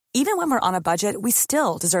Even when we're on a budget, we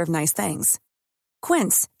still deserve nice things.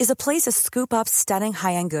 Quince is a place to scoop up stunning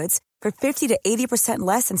high-end goods for 50 to 80%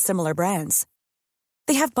 less than similar brands.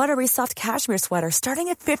 They have buttery soft cashmere sweaters starting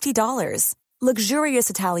at $50, luxurious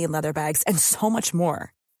Italian leather bags, and so much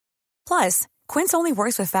more. Plus, Quince only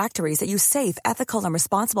works with factories that use safe, ethical, and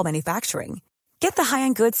responsible manufacturing. Get the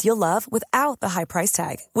high-end goods you'll love without the high price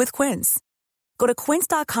tag with Quince. Go to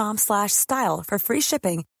quince.com/style for free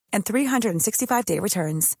shipping and 365-day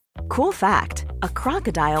returns. Cool fact, a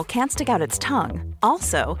crocodile can't stick out its tongue.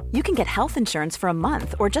 Also, you can get health insurance for a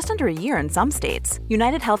month or just under a year in some states.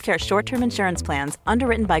 United Healthcare short-term insurance plans,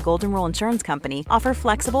 underwritten by Golden Rule Insurance Company, offer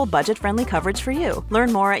flexible, budget-friendly coverage for you.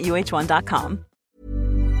 Learn more at uh1.com.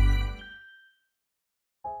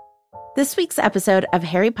 This week's episode of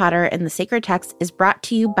Harry Potter and the Sacred Text is brought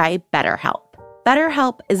to you by BetterHelp.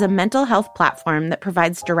 BetterHelp is a mental health platform that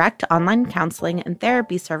provides direct online counseling and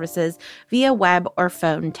therapy services via web or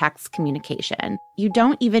phone text communication. You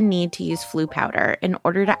don't even need to use flu powder in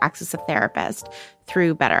order to access a therapist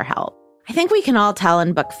through BetterHelp. I think we can all tell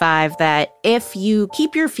in Book 5 that if you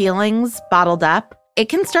keep your feelings bottled up, it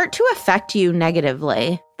can start to affect you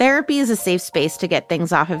negatively. Therapy is a safe space to get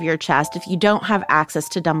things off of your chest if you don't have access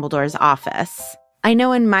to Dumbledore's office. I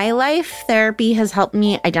know in my life, therapy has helped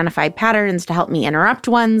me identify patterns to help me interrupt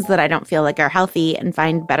ones that I don't feel like are healthy and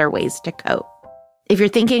find better ways to cope. If you're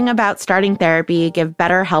thinking about starting therapy, give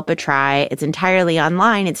BetterHelp a try. It's entirely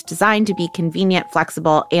online. It's designed to be convenient,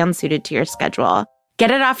 flexible, and suited to your schedule.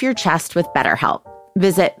 Get it off your chest with BetterHelp.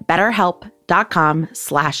 Visit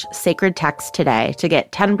BetterHelp.com/sacredtext today to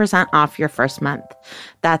get 10% off your first month.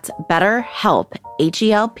 That's BetterHelp,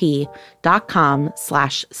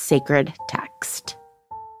 HELP.com/sacredtext.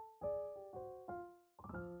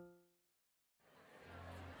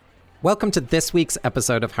 Welcome to this week's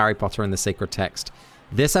episode of Harry Potter and the Sacred Text.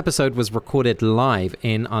 This episode was recorded live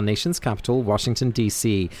in our nation's capital, Washington,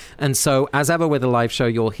 D.C. And so, as ever with a live show,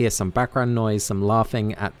 you'll hear some background noise, some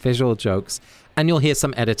laughing at visual jokes, and you'll hear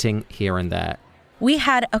some editing here and there. We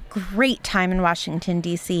had a great time in Washington,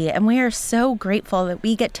 D.C., and we are so grateful that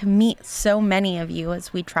we get to meet so many of you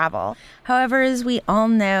as we travel. However, as we all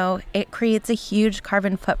know, it creates a huge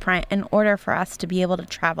carbon footprint in order for us to be able to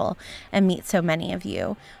travel and meet so many of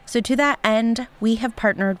you. So to that end, we have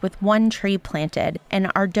partnered with One Tree Planted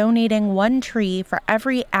and are donating one tree for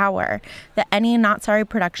every hour that any Not Sorry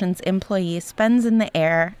Productions employee spends in the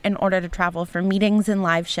air in order to travel for meetings and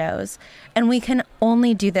live shows. And we can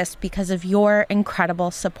only do this because of your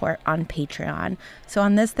incredible support on Patreon. So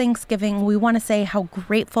on this Thanksgiving, we want to say how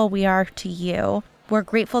grateful we are to you. We're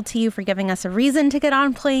grateful to you for giving us a reason to get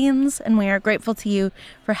on planes, and we are grateful to you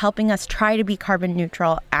for helping us try to be carbon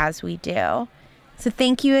neutral as we do. So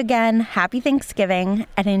thank you again, happy Thanksgiving,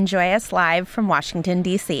 and enjoy us live from Washington,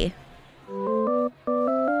 D.C.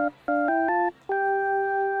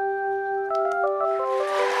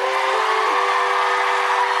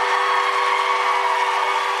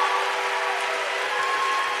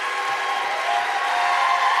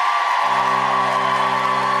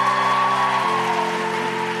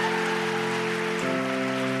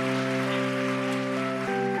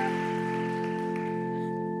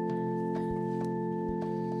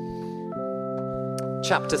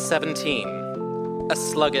 Chapter 17, A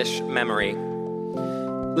Sluggish Memory.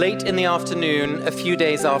 Late in the afternoon, a few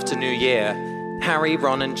days after New Year, Harry,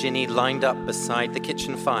 Ron, and Ginny lined up beside the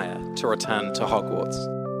kitchen fire to return to Hogwarts.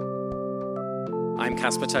 I'm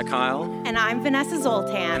Casper ter Kuile. And I'm Vanessa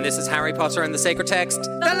Zoltan. And this is Harry Potter and the Sacred Text,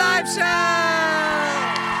 the live show!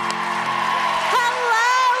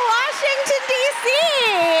 Hello, Washington, D.C.!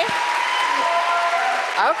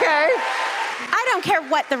 Okay. I don't care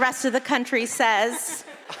what the rest of the country says.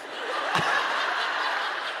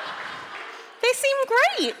 They seem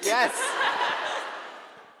great. Yes.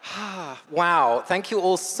 Wow. Thank you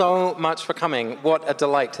all so much for coming. What a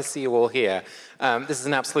delight to see you all here. This is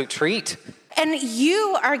an absolute treat. And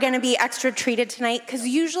you are going to be extra treated tonight because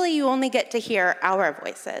usually you only get to hear our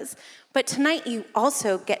voices. But tonight you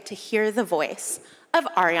also get to hear the voice of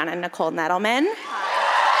Ariana Nicole Nettleman.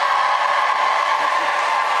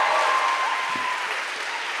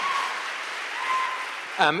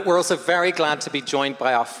 We're also very glad to be joined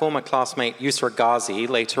by our former classmate, Yusra Ghazi,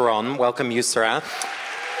 later on. Welcome, Yusra.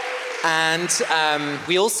 And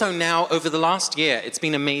we also now, over the last year, it's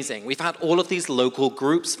been amazing. We've had all of these local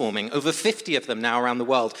groups forming, over 50 of them now around the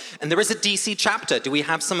world. And there is a DC chapter. Do we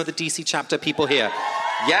have some of the DC chapter people here?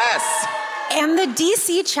 Yes. And the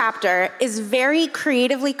DC chapter is very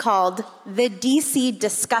creatively called the DC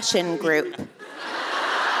Discussion Group.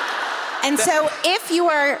 And so if you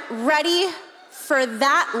are ready for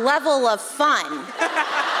that level of fun,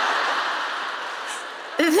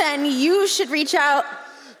 then you should reach out.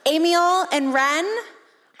 Emil and Ren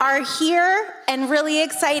are here and really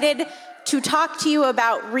excited to talk to you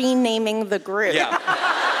about renaming the group. Yeah.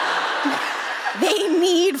 They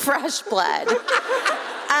need fresh blood.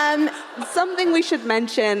 Something we should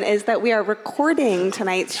mention is that we are recording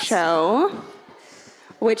tonight's show,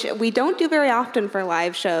 which we don't do very often for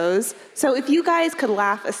live shows. So if you guys could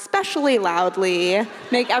laugh especially loudly,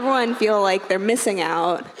 make everyone feel like they're missing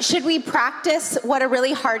out. Should we practice what a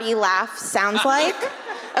really hearty laugh sounds like?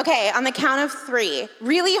 Okay, on the count of 3.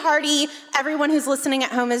 Really hearty, everyone who's listening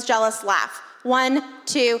at home is jealous, laugh. 1,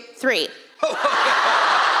 2, 3. Wow.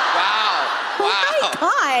 Oh my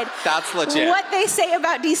God. That's legit. What they say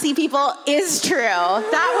about DC people is true.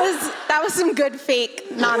 That was some good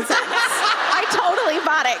fake nonsense. I totally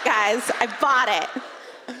bought it, guys. I bought it.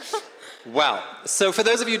 Well, so for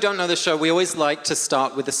those of you who don't know the show, we always like to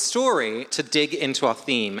start with a story to dig into our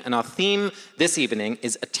theme. And our theme this evening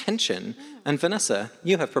is attention. And Vanessa,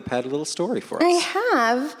 you have prepared a little story for us. I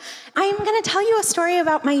have. I'm going to tell you a story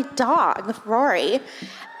about my dog, Rory.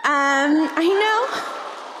 I know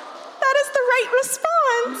that is the right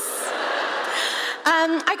response.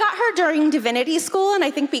 I got her during divinity school, and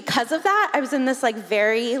I think because of that, I was in this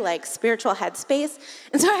very spiritual headspace.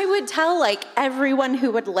 And so I would tell everyone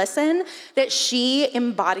who would listen that she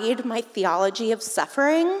embodied my theology of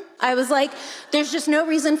suffering. I was like, there's just no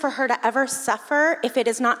reason for her to ever suffer if it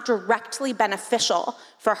is not directly beneficial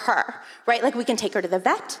for her, right? We can take her to the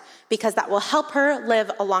vet because that will help her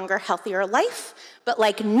live a longer, healthier life, but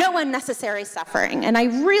no unnecessary suffering. And I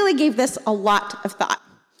really gave this a lot of thought.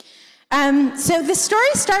 So the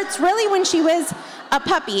story starts really when she was a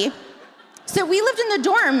puppy. So we lived in the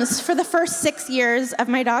dorms for the first 6 years of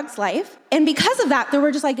my dog's life. And because of that, there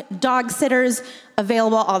were just dog sitters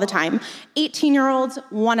available all the time. 18-year-olds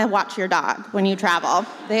want to watch your dog when you travel.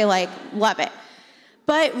 They love it.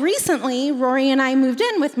 But recently, Rory and I moved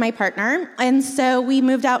in with my partner. And so we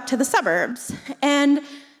moved out to the suburbs. And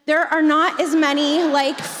there are not as many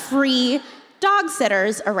free dog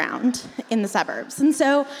sitters around in the suburbs. And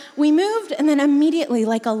so we moved, and then immediately,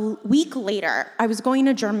 a week later, I was going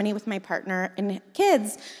to Germany with my partner and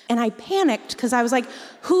kids, and I panicked because I was like,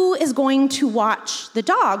 who is going to watch the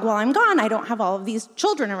dog while I'm gone? I don't have all of these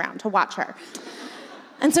children around to watch her.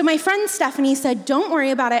 And so my friend Stephanie said, don't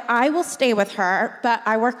worry about it, I will stay with her, but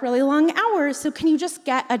I work really long hours, so can you just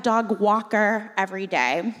get a dog walker every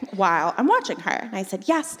day while I'm watching her? And I said,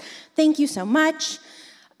 yes, thank you so much.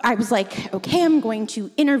 I was like, okay, I'm going to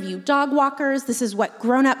interview dog walkers. This is what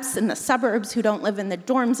grown-ups in the suburbs who don't live in the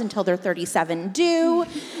dorms until they're 37 do.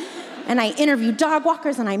 And I interviewed dog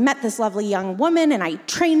walkers, and I met this lovely young woman, and I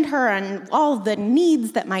trained her on all the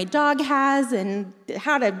needs that my dog has and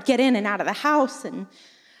how to get in and out of the house. And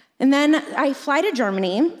then I fly to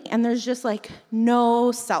Germany, and there's just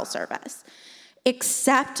no cell service,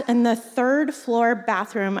 except in the 3rd floor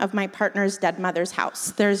bathroom of my partner's dead mother's house.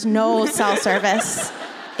 There's no cell service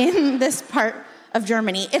in this part of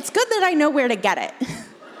Germany. It's good that I know where to get it,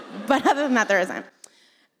 but other than that, there isn't.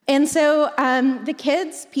 And so the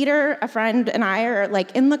kids, Peter, a friend, and I are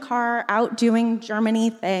in the car out doing Germany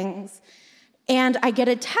things, and I get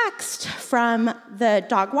a text from the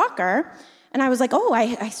dog walker, and I was like, oh,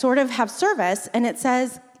 I sort of have service, and it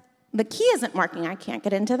says, the key isn't working, I can't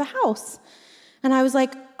get into the house. And I was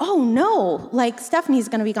like, oh no, Stephanie's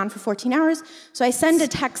gonna be gone for 14 hours. So I send a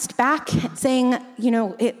text back saying,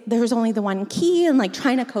 there's only the one key, and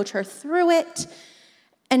trying to coach her through it.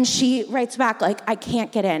 And she writes back, I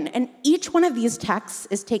can't get in. And each one of these texts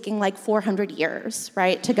is taking 400 years,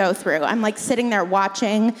 right, to go through. I'm sitting there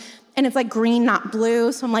watching, and it's green, not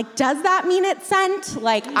blue. So I'm does that mean it's sent?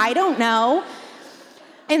 I don't know.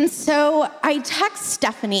 And so I text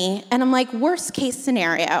Stephanie, and I'm worst case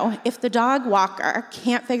scenario, if the dog walker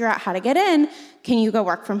can't figure out how to get in, can you go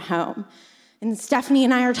work from home? And Stephanie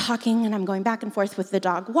and I are talking, and I'm going back and forth with the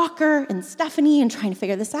dog walker and Stephanie and trying to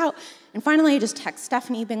figure this out. And finally, I just text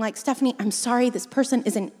Stephanie, being like, Stephanie, I'm sorry, this person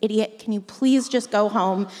is an idiot. Can you please just go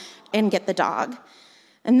home and get the dog?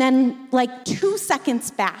 And then 2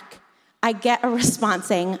 seconds back, I get a response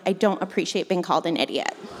saying, I don't appreciate being called an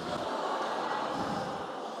idiot.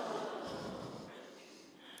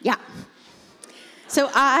 Yeah. So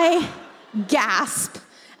I gasp,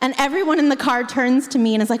 and everyone in the car turns to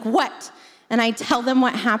me and is like, what? And I tell them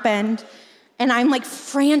what happened, and I'm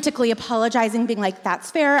frantically apologizing, being like, that's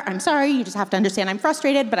fair, I'm sorry, you just have to understand I'm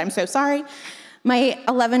frustrated, but I'm so sorry. My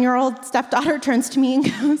 11-year-old stepdaughter turns to me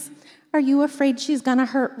and goes, are you afraid she's gonna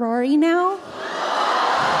hurt Rory now?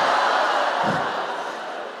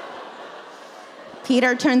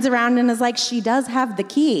 Peter turns around and is like, she does have the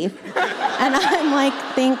key. And I'm like,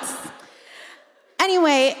 thanks.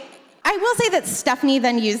 Anyway, I will say that Stephanie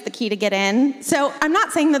then used the key to get in. So I'm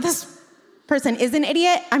not saying that this person is an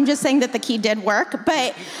idiot. I'm just saying that the key did work.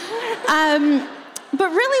 But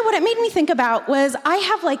really what it made me think about was I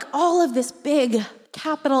have like all of this big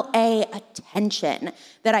capital A attention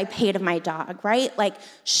that I pay to my dog, right? Like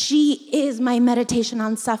she is my meditation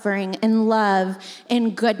on suffering and love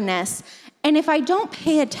and goodness. And if I don't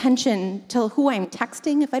pay attention to who I'm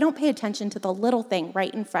texting, if I don't pay attention to the little thing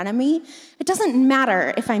right in front of me, it doesn't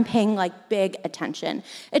matter if I'm paying like big attention.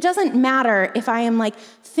 It doesn't matter if I am like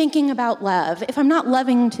thinking about love, if I'm not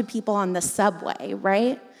loving to people on the subway,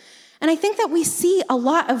 right? And I think that we see a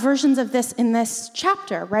lot of versions of this in this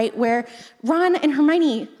chapter, right? Where Ron and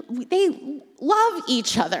Hermione, they love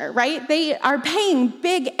each other, right? They are paying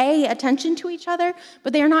big A attention to each other,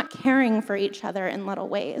 but they are not caring for each other in little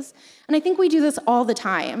ways. And I think we do this all the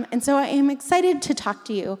time. And so I am excited to talk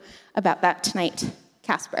to you about that tonight,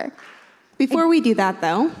 Casper. Before we do that,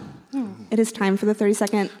 though, it is time for the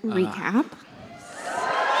 30-second recap.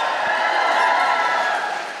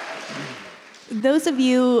 Those of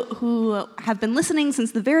you who have been listening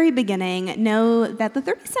since the very beginning know that the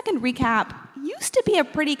 30-second recap used to be a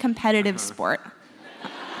pretty competitive sport.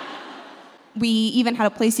 We even had a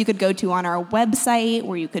place you could go to on our website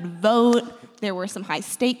where you could vote. There were some high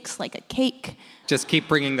stakes, like a cake. Just keep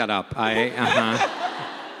bringing that up.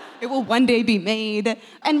 It will one day be made.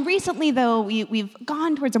 And recently, though, we've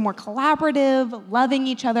gone towards a more collaborative, loving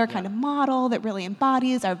each other kind of model that really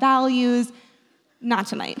embodies our values. Not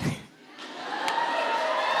tonight.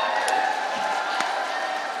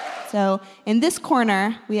 So in this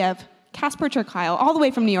corner, we have Casper ter Kuile, all the way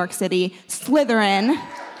from New York City, Slytherin.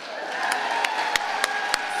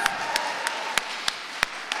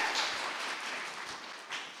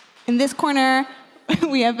 In this corner,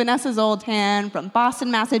 we have Vanessa Zoltan from Boston,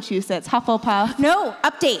 Massachusetts, Hufflepuff. No,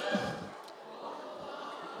 update.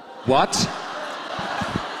 What?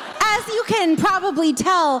 As you can probably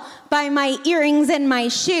tell by my earrings and my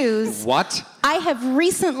shoes, What? I have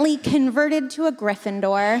recently converted to a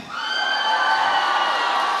Gryffindor.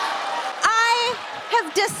 I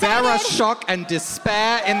have decided... There are shock and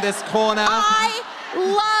despair in this corner. I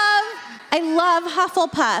love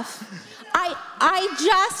Hufflepuff. I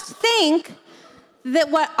just think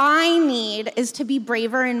that what I need is to be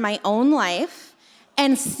braver in my own life.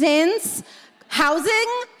 And since housing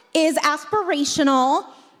is aspirational,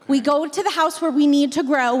 we go to the house where we need to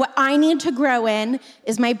grow. What I need to grow in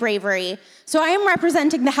is my bravery. So I am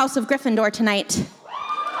representing the House of Gryffindor tonight.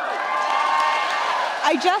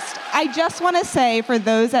 I just want to say for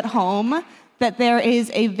those at home that there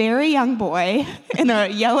is a very young boy in a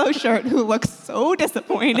yellow shirt who looks so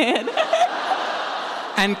disappointed.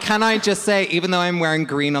 And can I just say, even though I'm wearing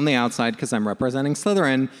green on the outside because I'm representing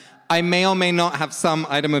Slytherin, I may or may not have some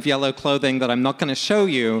item of yellow clothing that I'm not going to show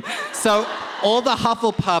you. So all the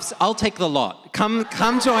Hufflepuffs, I'll take the lot. Come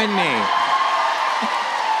join me.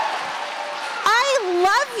 I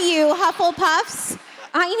love you, Hufflepuffs.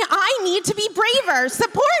 I need to be braver.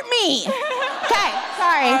 Support me. Okay,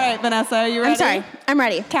 sorry. All right, Vanessa, are you ready? I'm sorry. I'm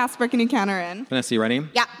ready. Casper, can you counter in? Vanessa, you ready?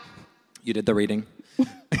 Yeah. You did the reading.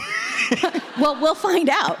 Well, we'll find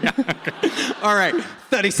out. Yeah, okay. All right,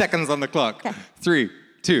 30 seconds on the clock. Okay. 3,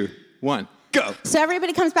 2, 1, go. So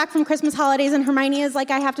everybody comes back from Christmas holidays, and Hermione is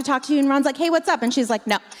like, I have to talk to you, and Ron's like, hey, what's up? And she's like,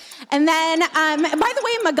 no. And then, by the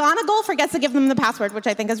way, McGonagall forgets to give them the password, which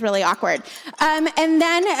I think is really awkward. And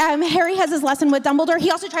then Harry has his lesson with Dumbledore.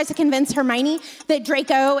 He also tries to convince Hermione that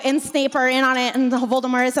Draco and Snape are in on it, and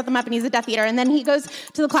Voldemort has set them up, and he's a Death Eater. And then he goes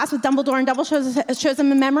to the class with Dumbledore, and Dumbledore shows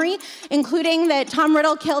him a memory, including that Tom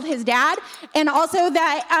Riddle killed his dad, and also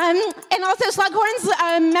that,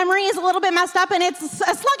 Slughorn's memory is a little bit messed up, and it's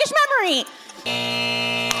a sluggish memory.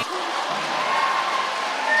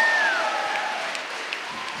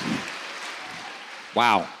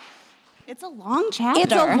 Wow. It's a long chapter.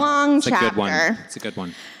 It's a long It's chapter. a good one. It's a good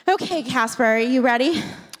one. Okay, Casper, are you ready?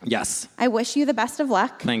 Yes. I wish you the best of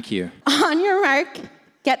luck. Thank you. On your mark,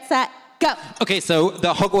 get set, go. Okay, so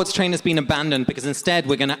the Hogwarts train has been abandoned because instead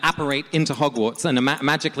we're going to apparate into Hogwarts and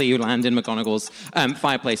magically you land in McGonagall's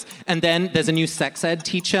fireplace. And then there's a new sex ed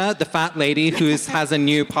teacher, the fat lady who has a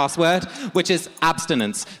new password, which is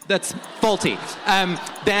abstinence. That's faulty.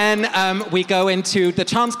 Then we go into the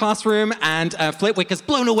Charms classroom and Flitwick is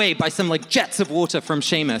blown away by some jets of water from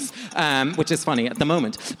Seamus, which is funny at the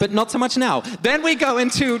moment, but not so much now. Then we go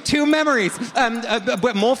into two memories,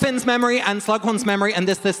 Morfin's memory and Slughorn's memory, and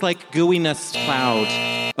this gooey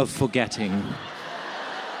cloud of forgetting.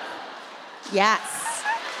 Yes.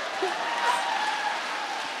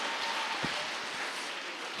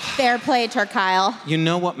 Fair play, ter Kuile. You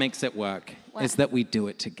know what makes it work? Is that we do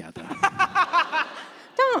it together.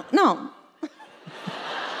 don't know.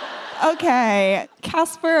 Okay,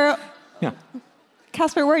 Casper. Yeah.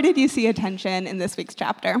 Casper, where did you see attention in this week's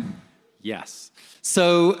chapter? Yes.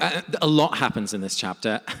 So a lot happens in this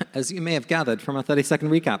chapter, as you may have gathered from our 30-second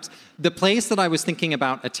recaps. The place that I was thinking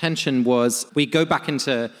about attention was, we go back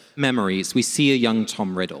into memories. We see a young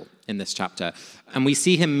Tom Riddle in this chapter, and we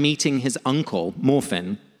see him meeting his uncle,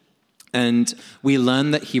 Morfin, and we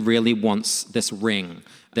learn that he really wants this ring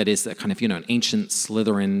that is a kind of, an ancient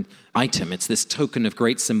Slytherin item. It's this token of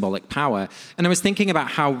great symbolic power. And I was thinking about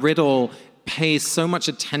how Riddle pays so much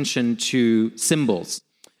attention to symbols.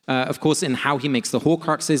 Of course, in how he makes the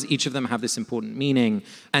Horcruxes, each of them have this important meaning,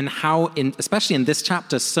 and how, especially in this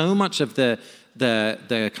chapter, so much of the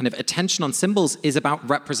kind of attention on symbols is about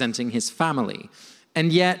representing his family.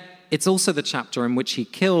 And yet, it's also the chapter in which he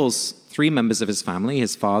kills 3 members of his family,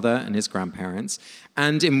 his father and his grandparents,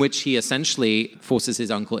 and in which he essentially forces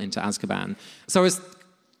his uncle into Azkaban. So it's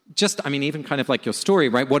even kind of like your story,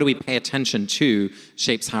 right? What do we pay attention to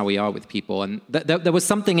shapes how we are with people. And there was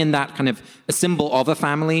something in that kind of a symbol of a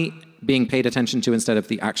family being paid attention to instead of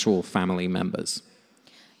the actual family members.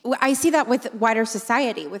 I see that with wider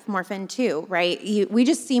society, with Morfin too, right? We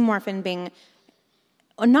just see Morfin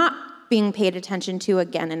not being paid attention to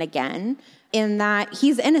again and again, in that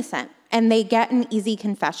he's innocent. And they get an easy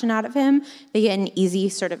confession out of him. They get an easy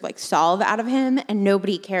sort of like solve out of him, and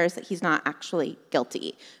nobody cares that he's not actually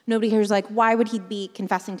guilty. Nobody cares, like, why would he be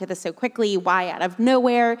confessing to this so quickly? Why out of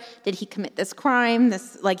nowhere did he commit this crime?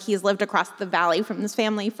 He's lived across the valley from this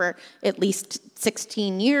family for at least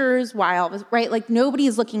 16 years. Right? Like, nobody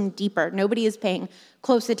is looking deeper. Nobody is paying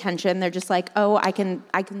close attention. They're just like, oh, I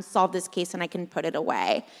can solve this case and I can put it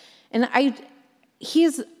away. And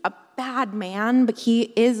he's a bad man, but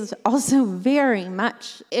he is also very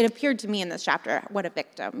much, it appeared to me in this chapter, what a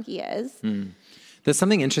victim he is. There's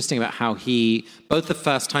something interesting about how both the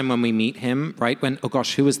first time when we meet him, right,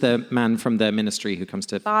 who was the man from the ministry who comes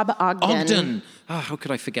to... Bob Ogden. Ogden! Oh, how could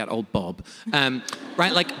I forget old Bob?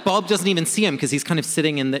 Right, like Bob doesn't even see him because he's kind of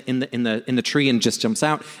sitting in the tree and just jumps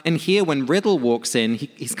out. And here, when Riddle walks in,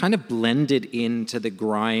 he's kind of blended into the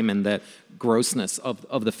grime and the grossness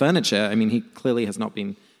of the furniture. I mean, he clearly has not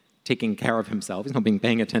been taking care of himself. He's not been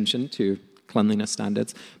paying attention to cleanliness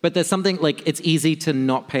standards. But there's something, like, it's easy to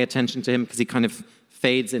not pay attention to him because he kind of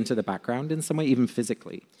fades into the background in some way, even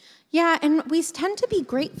physically. Yeah, and we tend to be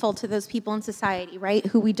grateful to those people in society, right,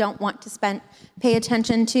 who we don't want to pay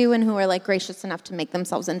attention to and who are, like, gracious enough to make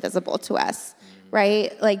themselves invisible to us,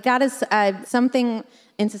 right? Like, that is something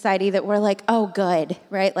in society that we're like, oh, good,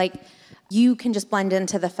 right? Like, you can just blend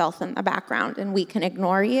into the filth in the background and we can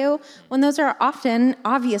ignore you, when those are often,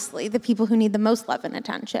 obviously, the people who need the most love and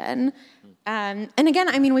attention. And again,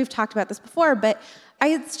 I mean, we've talked about this before, but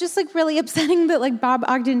it's just like really upsetting that like Bob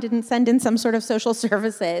Ogden didn't send in some sort of social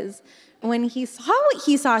services when he saw what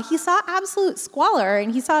he saw absolute squalor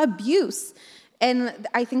and he saw abuse. And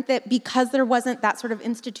I think that because there wasn't that sort of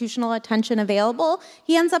institutional attention available,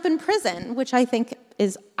 he ends up in prison, which I think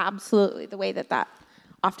is absolutely the way that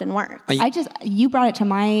often works. You brought it to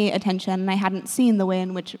my attention, and I hadn't seen the way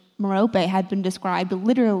in which Merope had been described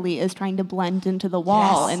literally as trying to blend into the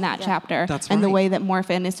wall in that chapter. That's and right. the way that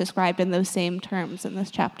Morfin is described in those same terms in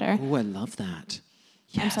this chapter. Oh, I love that.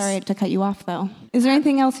 Yes. I'm sorry to cut you off, though. Is there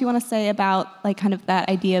anything else you want to say about like kind of that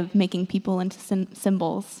idea of making people into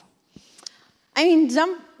symbols? I mean,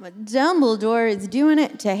 Dumbledore is doing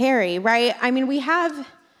it to Harry, right? I mean, I don't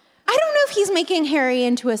know if he's making Harry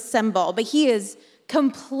into a symbol, but he is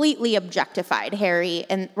completely objectified Harry,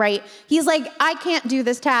 and right, he's like, I can't do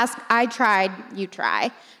this task, I tried, you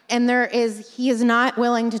try. And he is not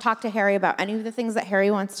willing to talk to Harry about any of the things that Harry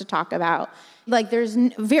wants to talk about. Like, there's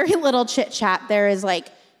very little chit chat. There is like,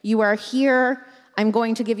 you are here, I'm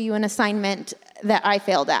going to give you an assignment that I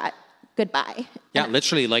failed at, goodbye. Yeah,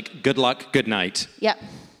 literally, like, good luck, good night. Yep.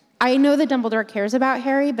 I know that Dumbledore cares about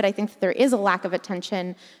Harry, but I think that there is a lack of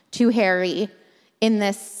attention to Harry in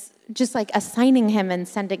this, just like assigning him and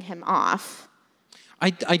sending him off. I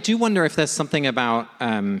do wonder if there's something about,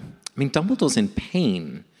 Dumbledore's in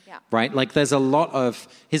pain, right? Like, there's a lot of,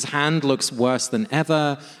 his hand looks worse than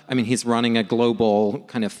ever. I mean, he's running a global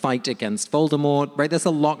kind of fight against Voldemort, right? There's a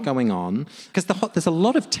lot going on. Because there's a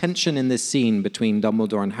lot of tension in this scene between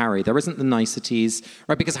Dumbledore and Harry. There isn't the niceties,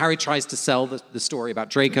 right? Because Harry tries to sell the story about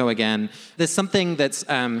Draco again. There's something that's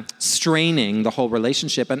straining the whole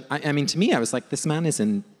relationship. And I mean, to me, I was like, this man is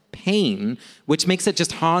in pain, which makes it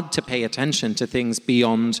just hard to pay attention to things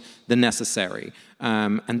beyond the necessary.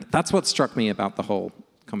 And that's what struck me about the whole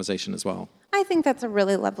conversation as well. I think that's a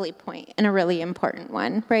really lovely point and a really important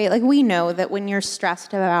one, right? Like, we know that when you're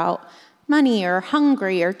stressed about money or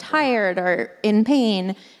hungry or tired or in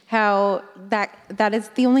pain, how that is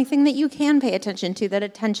the only thing that you can pay attention to, that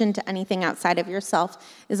attention to anything outside of yourself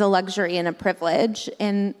is a luxury and a privilege.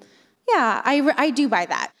 And yeah, I do buy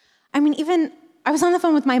that. I mean, even I was on the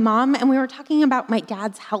phone with my mom and we were talking about my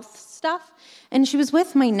dad's health stuff, and she was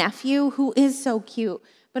with my nephew, who is so cute.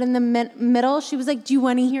 But in the middle, she was like, do you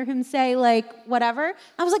want to hear him say, like, whatever?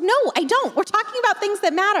 I was like, no, I don't. We're talking about things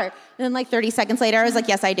that matter. And then, like, 30 seconds later, I was like,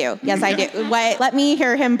 yes, I do. Yes, I do. Wait, let me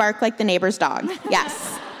hear him bark like the neighbor's dog.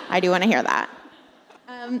 Yes, I do want to hear that.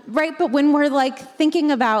 Right, but when we're, like,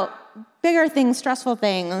 thinking about bigger things, stressful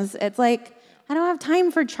things, it's like, I don't have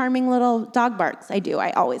time for charming little dog barks. I do.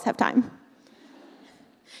 I always have time.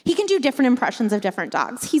 He can do different impressions of different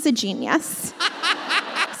dogs. He's a genius.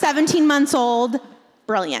 17 months old.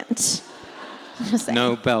 Brilliant.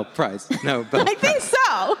 Nobel Prize. Nobel Prize. I think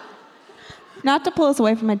so. Not to pull us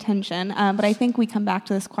away from attention, but I think we come back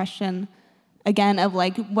to this question again of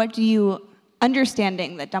like, what do you,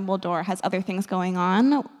 understanding that Dumbledore has other things going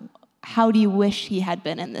on, how do you wish he had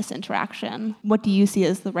been in this interaction? What do you see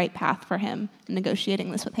as the right path for him in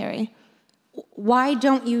negotiating this with Harry? Why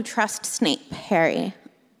don't you trust Snape, Harry?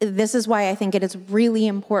 This is why I think it is really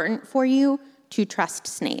important for you to trust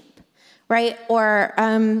Snape. Right? Or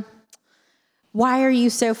why are you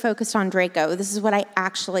so focused on Draco? This is what I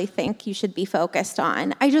actually think you should be focused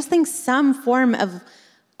on. I just think some form of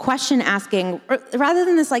question asking, rather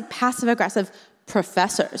than this like passive aggressive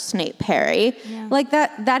Professor Snape, Harry, like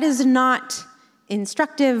that is not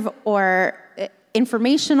instructive or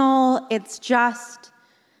informational. It's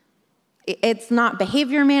not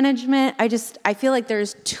behavior management. I feel like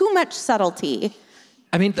there's too much subtlety.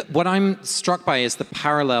 I mean, what I'm struck by is the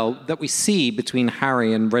parallel that we see between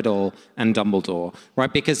Harry and Riddle and Dumbledore,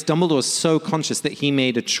 right? Because Dumbledore is so conscious that he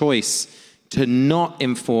made a choice to not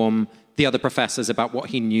inform the other professors about what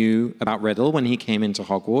he knew about Riddle when he came into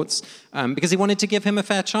Hogwarts, because he wanted to give him a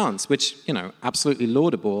fair chance, which, you know, absolutely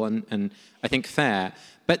laudable and I think fair.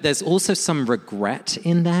 But there's also some regret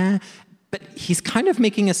in there. But he's kind of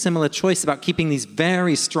making a similar choice about keeping these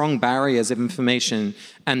very strong barriers of information,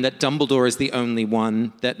 and that Dumbledore is the only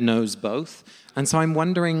one that knows both. And so I'm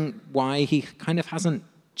wondering why he kind of hasn't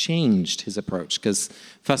changed his approach, because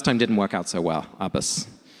first time didn't work out so well. Albus,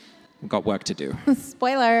 we've got work to do.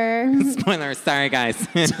 Spoiler. Spoiler, sorry guys.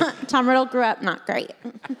 Tom Riddle grew up not great.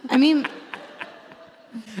 I mean,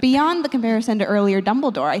 beyond the comparison to earlier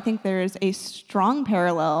Dumbledore, I think there's a strong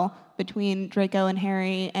parallel between Draco and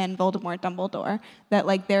Harry and Voldemort Dumbledore, that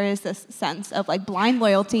like there is this sense of like blind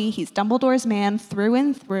loyalty. He's Dumbledore's man through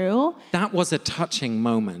and through. That was a touching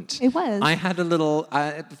moment. It was. I had a little,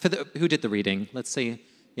 who did the reading? Let's see.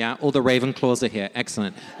 Yeah, all the Ravenclaws are here.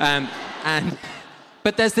 Excellent.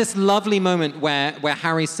 But there's this lovely moment where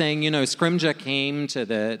Harry's saying, you know, Scrimgeour came to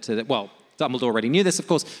the well, Dumbledore already knew this, of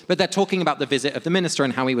course, but they're talking about the visit of the minister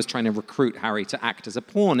and how he was trying to recruit Harry to act as a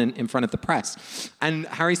pawn in front of the press. And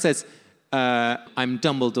Harry says, I'm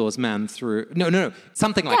Dumbledore's man through... No,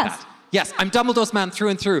 something like that. Yes, I'm Dumbledore's man through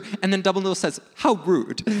and through. And then Dumbledore says, how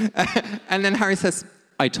rude. And then Harry says,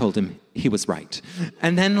 I told him he was right.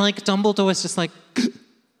 And then, like, Dumbledore is just like...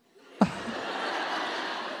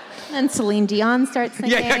 And Celine Dion starts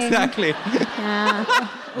singing. Yeah, exactly. Yeah.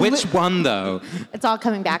 Which one, though? It's all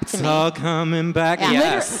coming back to me. It's all coming back, Yeah.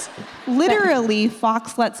 yes. Literally,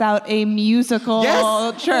 Fox lets out a musical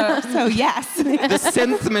chirp, so yes. The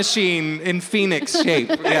synth machine in Phoenix shape,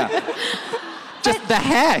 yeah. Just the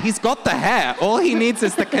hair. He's got the hair. All he needs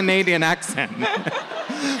is the Canadian accent.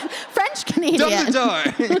 French-Canadian.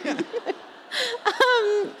 Dumbledore.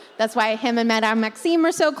 That's why him and Madame Maxime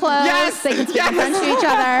are so close. Yes! They can speak in French to each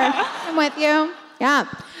other. I'm with you. Yeah.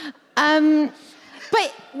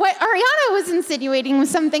 But what Ariana was insinuating was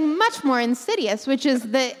something much more insidious, which is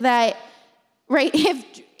that right,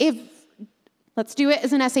 if let's do it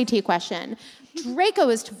as an SAT question, Draco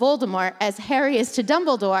is to Voldemort as Harry is to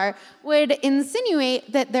Dumbledore, would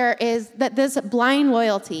insinuate that that this blind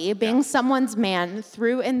loyalty, being someone's man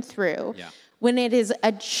through and through, when it is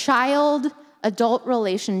a child-adult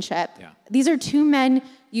relationship, these are two men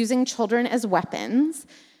using children as weapons,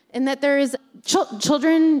 and that there is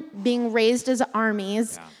children being raised as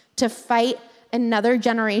armies to fight another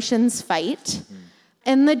generation's fight.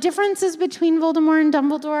 And the differences between Voldemort and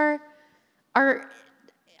Dumbledore are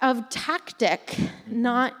of tactic,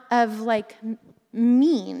 not of like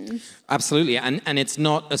means. Absolutely, and it's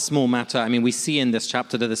not a small matter. I mean, we see in this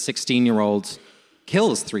chapter that the 16-year-old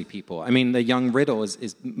kills 3 people. I mean, the young Riddle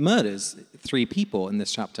murders 3 people in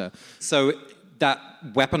this chapter. So that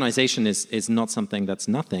weaponization is not something that's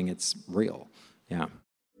nothing, it's real. Yeah.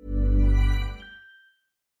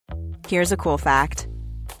 Here's a cool fact.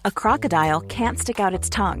 a crocodile can't stick out its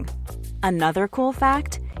tongue. Another cool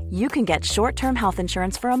fact, you can get short-term health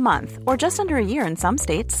insurance for a month or just under a year in some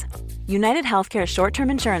states. United Healthcare short-term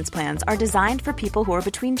insurance plans are designed for people who are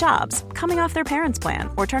between jobs, coming off their parents' plan,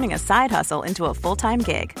 or turning a side hustle into a full-time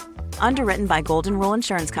gig. Underwritten by Golden Rule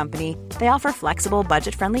Insurance Company, they offer flexible,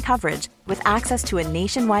 budget-friendly coverage with access to a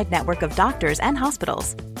nationwide network of doctors and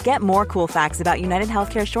hospitals. Get more cool facts about United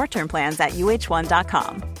Healthcare short-term plans at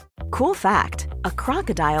uh1.com. Cool fact, a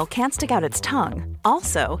crocodile can't stick out its tongue.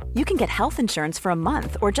 Also, you can get health insurance for a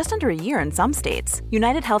month or just under a year in some states.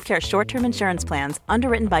 United Healthcare short-term insurance plans,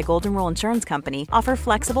 underwritten by Golden Rule Insurance Company, offer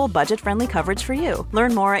flexible, budget-friendly coverage for you.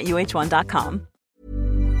 Learn more at uh1.com.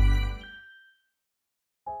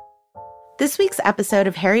 This week's episode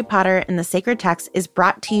of Harry Potter and the Sacred Text is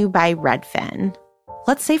brought to you by Redfin.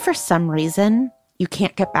 Let's say for some reason you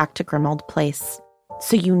can't get back to Grimmauld Place,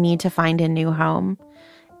 so you need to find a new home.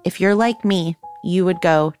 If you're like me, you would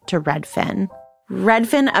go to Redfin.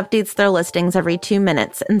 Redfin updates their listings every 2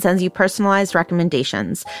 minutes and sends you personalized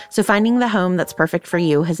recommendations, so finding the home that's perfect for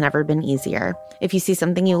you has never been easier. If you see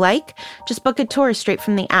something you like, just book a tour straight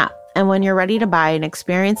from the app. And when you're ready to buy, an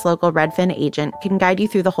experienced local Redfin agent can guide you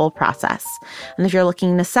through the whole process. And if you're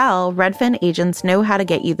looking to sell, Redfin agents know how to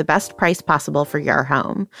get you the best price possible for your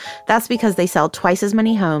home. That's because they sell twice as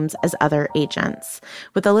many homes as other agents.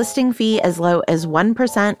 With a listing fee as low as 1%,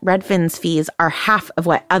 Redfin's fees are half of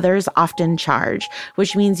what others often charge,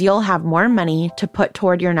 which means you'll have more money to put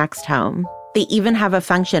toward your next home. They even have a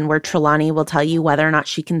function where Trelawney will tell you whether or not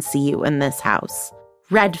she can see you in this house.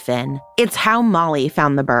 Redfin. It's how Molly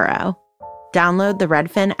found the burrow. Download the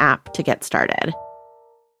Redfin app to get started.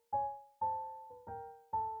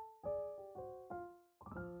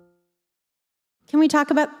 Can we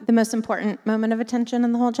talk about the most important moment of attention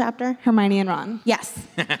in the whole chapter? Hermione and Ron. Yes.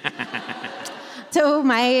 So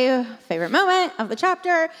my favorite moment of the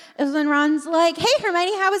chapter is when Ron's like, hey,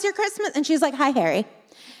 Hermione, how was your Christmas? And she's like, hi, Harry.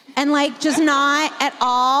 And like, just not at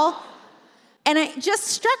all. And it just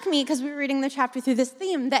struck me, because we were reading the chapter through this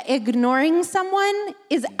theme, that ignoring someone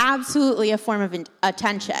is absolutely a form of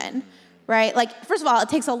attention, right? Like, first of all, it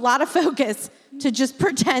takes a lot of focus to just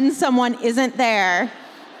pretend someone isn't there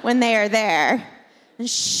when they are there. And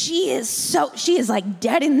she is like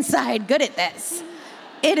dead inside good at this.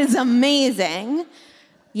 It is amazing.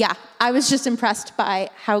 Yeah, I was just impressed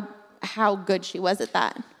by how good she was at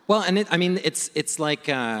that. Well, and it's like,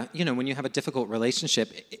 when you have a difficult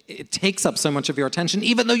relationship, it takes up so much of your attention,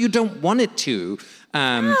 even though you don't want it to.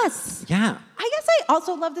 Yes. Yeah. I guess I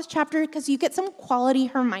also love this chapter because you get some quality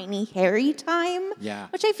Hermione-Harry time,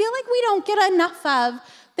 which I feel like we don't get enough of.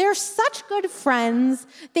 They're such good friends.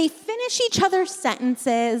 They finish each other's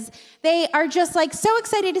sentences. They are just like so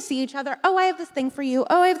excited to see each other. Oh, I have this thing for you.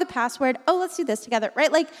 Oh, I have the password. Oh, let's do this together,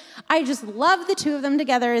 right? Like, I just love the two of them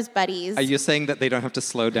together as buddies. Are you saying that they don't have to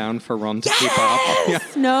slow down for Ron to keep up? Yeah.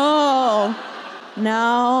 No,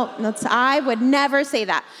 I would never say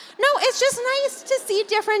that. No, it's just nice to see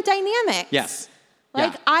different dynamics. Yes.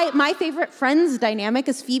 Like, my favorite Friends dynamic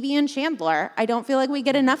is Phoebe and Chandler. I don't feel like we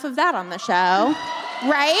get enough of that on the show.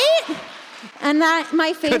 Right? And that,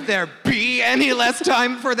 my favorite... Could there be any less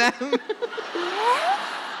time for them?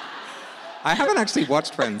 I haven't actually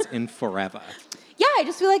watched Friends in forever. Yeah, I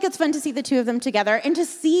just feel like it's fun to see the two of them together and to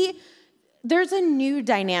see there's a new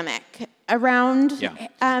dynamic around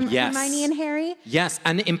Hermione and Harry. Yes,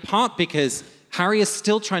 and in part because Harry is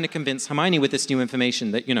still trying to convince Hermione with this new information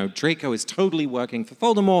that, Draco is totally working for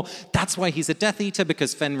Voldemort. That's why he's a Death Eater,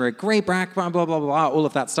 because Fenrir Greyback, blah, blah, blah, blah, all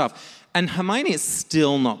of that stuff. And Hermione is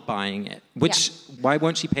still not buying it, why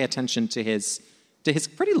won't she pay attention to his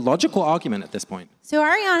pretty logical argument at this point? So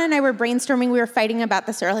Ariana and I were brainstorming. We were fighting about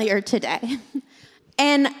this earlier today.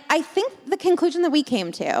 And I think the conclusion that we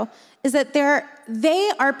came to is that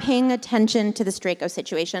they are paying attention to this Draco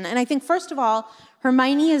situation. And I think, first of all,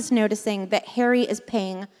 Hermione is noticing that Harry is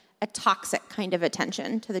paying a toxic kind of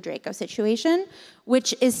attention to the Draco situation,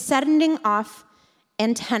 which is sending off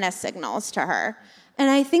antenna signals to her. And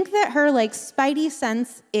I think that her spidey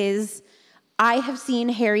sense is, I have seen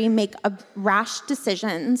Harry make rash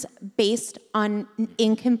decisions based on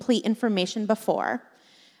incomplete information before,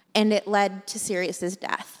 and it led to Sirius's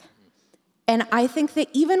death. And I think that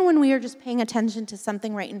even when we are just paying attention to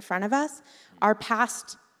something right in front of us, our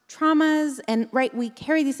past traumas, and we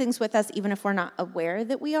carry these things with us even if we're not aware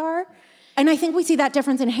that we are. And I think we see that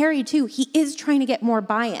difference in Harry too. He is trying to get more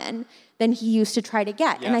buy-in than he used to try to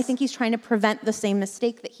get. Yes. And I think he's trying to prevent the same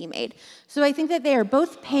mistake that he made. So I think that they are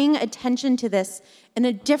both paying attention to this in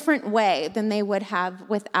a different way than they would have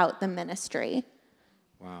without the ministry.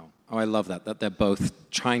 Wow. Oh, I love that they're both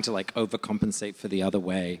trying to like overcompensate for the other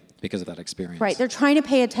way because of that experience. Right, they're trying to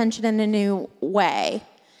pay attention in a new way.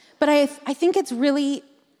 But I think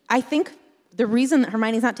the reason that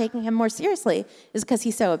Hermione's not taking him more seriously is because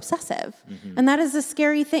he's so obsessive. Mm-hmm. And that is a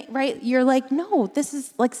scary thing, right? You're like, no, this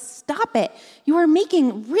is like, stop it. You are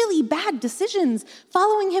making really bad decisions,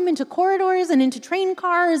 following him into corridors and into train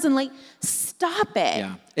cars and like, stop it.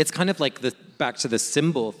 Yeah, it's kind of like back to the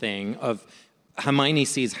symbol thing of Hermione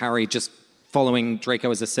sees Harry just following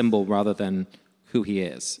Draco as a symbol rather than who he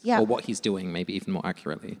is, or what he's doing, maybe even more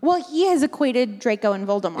accurately. Well, he has equated Draco and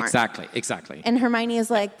Voldemort. Exactly. And Hermione is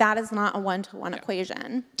like, that is not a one-to-one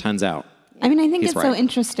equation. Turns out. I mean, I think it's right. so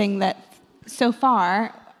interesting that so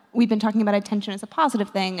far we've been talking about attention as a positive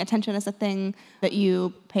thing. Attention as a thing that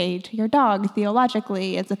you pay to your dog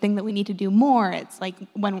theologically. It's a thing that we need to do more. It's like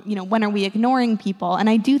when are we ignoring people? And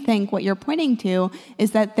I do think what you're pointing to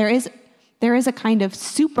is that there is a kind of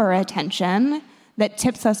super attention that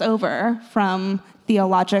tips us over from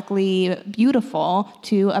theologically beautiful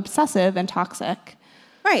to obsessive and toxic.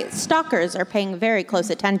 Right. Stalkers are paying very close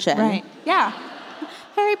attention. Right. Yeah.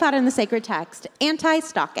 Harry Potter and the Sacred Text,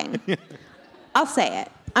 anti-stalking. I'll say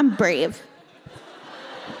it. I'm brave.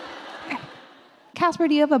 Casper,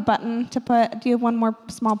 do you have a button to put? Do you have one more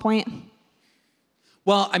small point?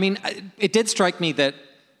 Well, I mean, it did strike me that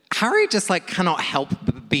Harry just like cannot help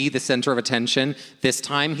but be the center of attention. This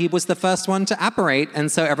time he was the first one to apparate,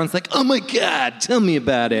 and so everyone's like, oh my God, tell me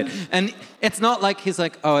about it. And it's not like he's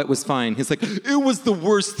like, oh, it was fine. He's like, it was the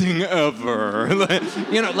worst thing ever.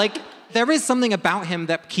 There is something about him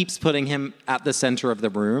that keeps putting him at the center of the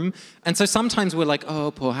room. And so sometimes we're like,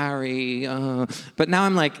 oh, poor Harry. But now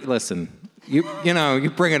I'm like, listen, you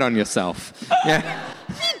bring it on yourself. Yeah.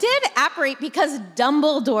 He did apparate because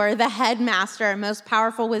Dumbledore, the headmaster and most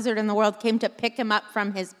powerful wizard in the world, came to pick him up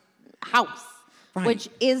from his house, right. Which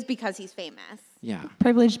is because he's famous. Yeah.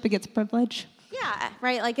 Privilege begets privilege. Yeah,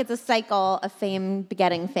 right? Like it's a cycle of fame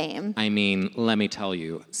begetting fame. I mean, let me tell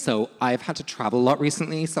you. So I've had to travel a lot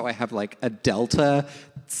recently, so I have like a Delta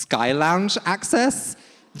Sky Lounge access.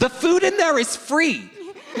 The food in there is free.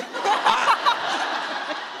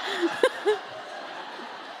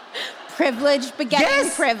 Privilege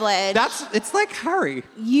begetting privilege. It's like Harry.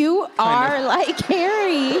 You are like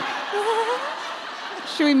Harry.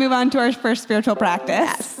 Should we move on to our first spiritual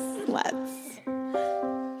practice? Yes, let's.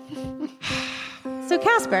 So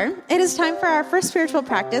Casper, it is time for our first spiritual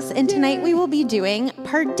practice, and tonight we will be doing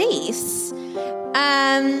Pardes.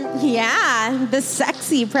 The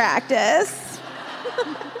sexy practice.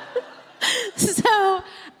 So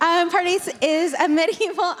Pardes is a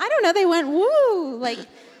medieval, they went woo,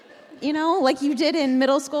 like you did in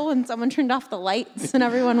middle school when someone turned off the lights and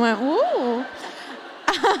everyone went, woo.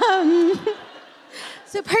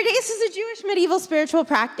 So Pardes is a Jewish medieval spiritual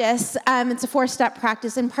practice. It's a 4-step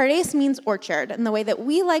practice, and Pardes means orchard. And the way that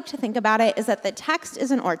we like to think about it is that the text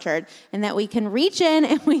is an orchard, and that we can reach in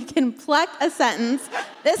and we can pluck a sentence.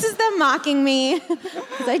 This is them mocking me,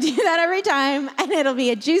 because I do that every time, and it'll be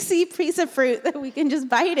a juicy piece of fruit that we can just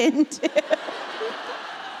bite into.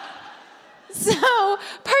 So,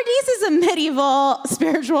 Pardes is a medieval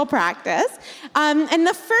spiritual practice, and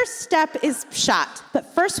the first step is pshat. But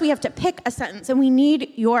first we have to pick a sentence, and we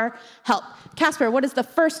need your help. Casper, what is the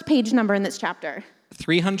first page number in this chapter?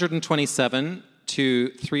 327 to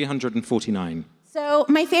 349. So,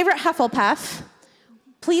 my favorite Hufflepuff,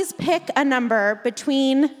 please pick a number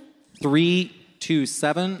between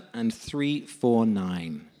 327 and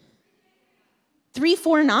 349.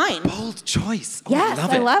 349. Bold choice. Oh, yes,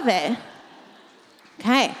 I love it.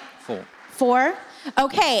 Okay. 4.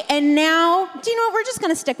 Okay, and now, do you know what? We're just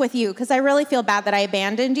going to stick with you because I really feel bad that I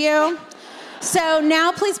abandoned you. So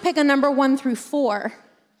now please pick a number 1 through 4.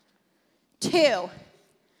 2.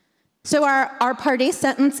 So our Pardes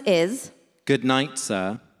sentence is? Good night,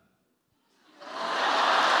 sir.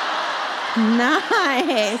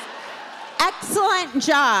 Nice. Excellent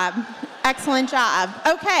job.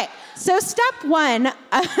 Okay. So step one of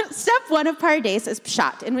Pardes is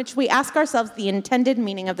pshat, in which we ask ourselves the intended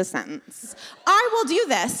meaning of the sentence. I will do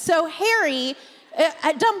this. So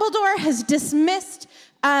Dumbledore has dismissed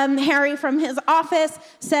Harry from his office,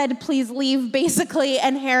 said, please leave, basically,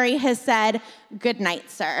 and Harry has said, good night,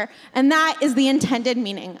 sir. And that is the intended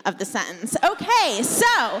meaning of the sentence. Okay,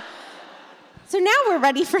 so now we're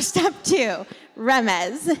ready for step 2.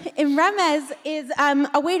 Remez. And remez is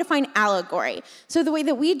a way to find allegory. So the way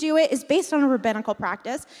that we do it is based on a rabbinical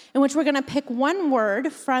practice in which we're going to pick one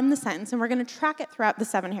word from the sentence and we're going to track it throughout the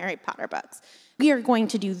 7 Harry Potter books. We are going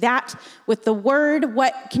to do that with the word,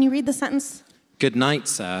 can you read the sentence? Good night,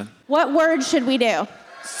 sir. What word should we do?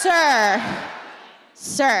 Sir.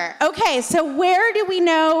 Sir. Okay, so where do we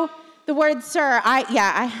know the word sir?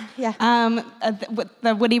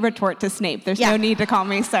 The witty retort to Snape. There's no need to call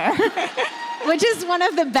me sir. Which is one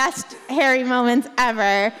of the best Harry moments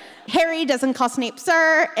ever. Harry doesn't call Snape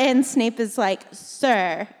sir, and Snape is like,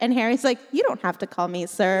 sir. And Harry's like, you don't have to call me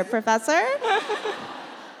sir, Professor.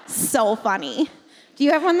 So funny. Do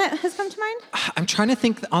you have one that has come to mind? I'm trying to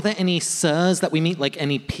think, are there any sirs that we meet, like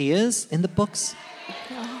any peers in the books?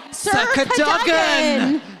 Sir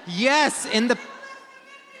Cadogan! Yes, in the...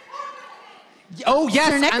 Oh, yes.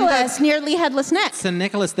 Sir Nicholas, Nearly Headless Nick. Sir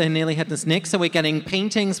Nicholas, the Nearly Headless Nick. So we're getting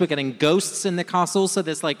paintings, we're getting ghosts in the castle. So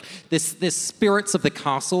there's like this spirits of the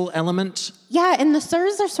castle element. Yeah, and the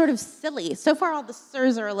sirs are sort of silly. So far, all the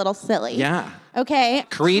sirs are a little silly. Yeah. Okay.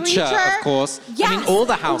 Creature, of course. Yes. I mean, all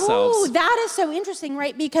the house elves. Ooh, that is so interesting,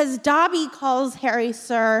 right? Because Dobby calls Harry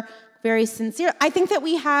sir very sincere. I think that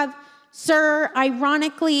we have sir,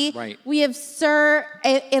 ironically, right. We have sir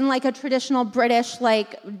in like a traditional British,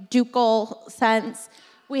 like ducal sense.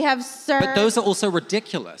 We have sir. But those are also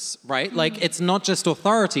ridiculous, right? Mm-hmm. Like, it's not just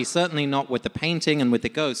authority, certainly not with the painting and with the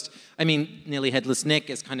ghost. I mean, Nearly Headless Nick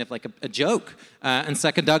is kind of like a joke. And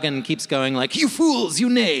Sir Cadogan keeps going like, you fools, you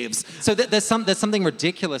knaves. So there's something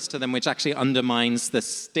ridiculous to them which actually undermines the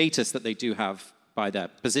status that they do have by their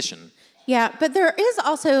position. Yeah, but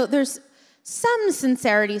there's some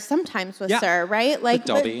sincerity sometimes with Sir, right? Like with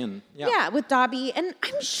Dobby with Dobby, and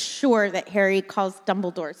I'm sure that Harry calls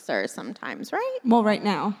Dumbledore Sir sometimes, right? Well, right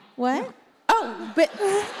now. What? Yeah. Oh, but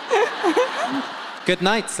good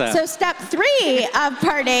night, sir. So step 3 of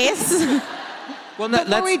Pardes. Well,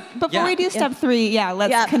 before we do step 3,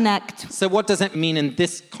 let's connect. So what does it mean in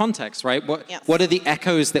this context, right? What are the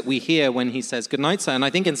echoes that we hear when he says goodnight, sir? And I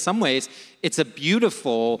think in some ways it's a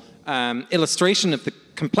beautiful illustration of the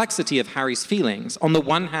complexity of Harry's feelings. On the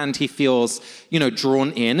one hand, he feels,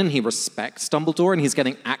 drawn in and he respects Dumbledore and he's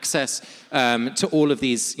getting access to all of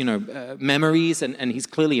these, memories and he's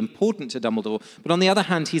clearly important to Dumbledore. But on the other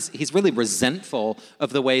hand, he's really resentful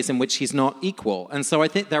of the ways in which he's not equal. And so I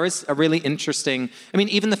think there is a really interesting,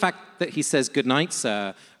 even the fact that he says good night,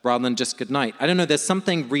 sir, rather than just good night. I don't know, there's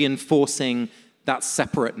something reinforcing that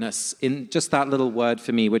separateness in just that little word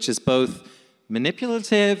for me, which is both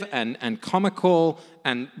manipulative and comical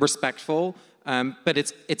and respectful, but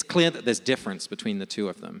it's clear that there's difference between the two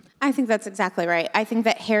of them. I think that's exactly right. I think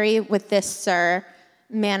that Harry, with this sir,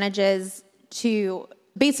 manages to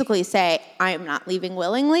basically say, I am not leaving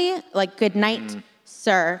willingly, like, good night,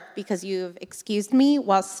 sir, because you've excused me,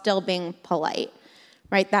 while still being polite,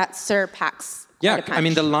 right? That sir packs quite a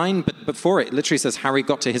punch. The line before it literally says Harry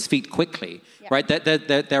got to his feet quickly, right?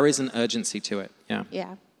 There is an urgency to it,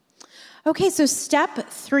 Yeah. Okay, so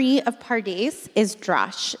step 3 of Pardes is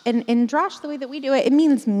Drosh. And in Drosh, the way that we do it, it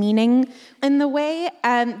means meaning. And the way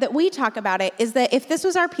that we talk about it is that if this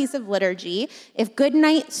was our piece of liturgy, if Good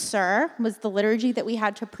Night, Sir was the liturgy that we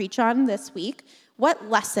had to preach on this week, what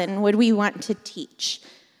lesson would we want to teach?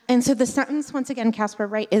 And so the sentence, once again, Casper,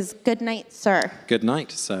 right, is Good Night, Sir. Good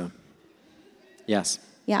night, sir. Yes.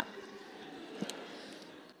 Yeah.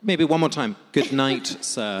 Maybe one more time. Good night,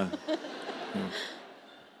 sir.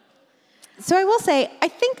 So I will say, I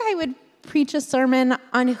think I would preach a sermon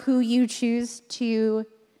on who you choose to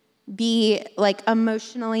be, like,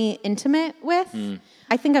 emotionally intimate with.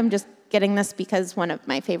 I think I'm just getting this because one of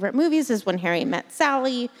my favorite movies is When Harry Met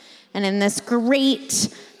Sally. And in this great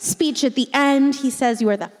speech at the end, he says, you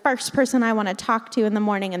are the first person I want to talk to in the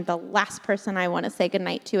morning and the last person I want to say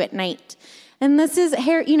goodnight to at night. And this is,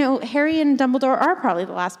 Harry and Dumbledore are probably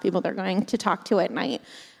the last people they're going to talk to at night.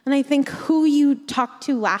 And I think who you talk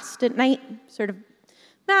to last at night sort of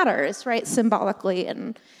matters, right, symbolically.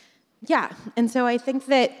 And so I think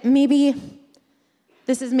that maybe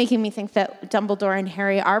this is making me think that Dumbledore and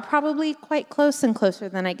Harry are probably quite close and closer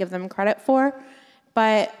than I give them credit for.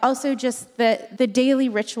 But also just the daily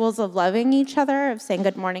rituals of loving each other, of saying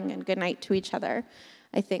good morning and good night to each other,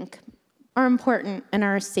 I think are important and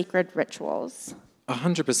are sacred rituals.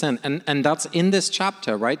 100%. And that's in this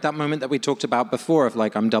chapter, right? That moment that we talked about before of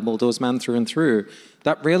like, I'm Dumbledore's man through and through.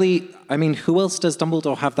 That really, who else does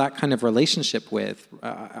Dumbledore have that kind of relationship with?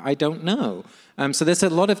 I don't know. So there's a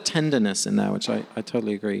lot of tenderness in there, which I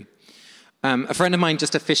totally agree. A friend of mine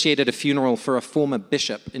just officiated a funeral for a former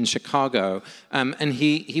bishop in Chicago. And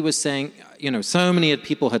he was saying, so many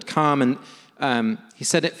people had come and he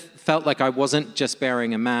said it felt like I wasn't just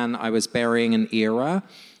burying a man, I was burying an era.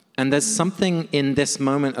 And there's something in this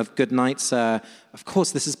moment of good night, sir. Of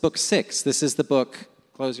course, this is book 6. This is the book,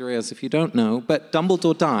 close your ears if you don't know, but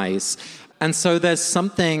Dumbledore dies. And so there's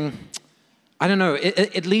something, I don't know,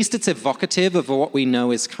 at least it's evocative of what we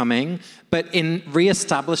know is coming, but in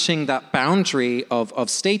reestablishing that boundary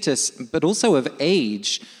of status, but also of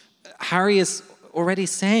age, Harry is already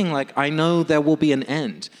saying, like, I know there will be an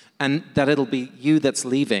end, and that it'll be you that's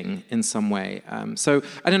leaving in some way. So,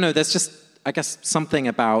 I don't know, there's just, I guess, something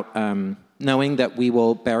about knowing that we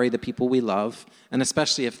will bury the people we love, and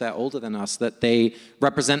especially if they're older than us, that they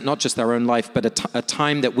represent not just their own life, but a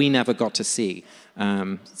time that we never got to see.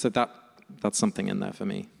 So that's something in there for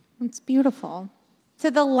me. It's beautiful. So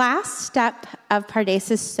the last step of Pardes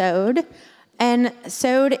is Sod. And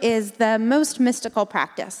Sod is the most mystical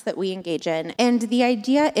practice that we engage in. And the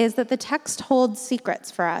idea is that the text holds secrets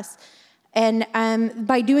for us. And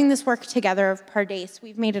by doing this work together of Pardes,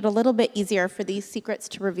 we've made it a little bit easier for these secrets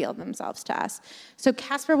to reveal themselves to us. So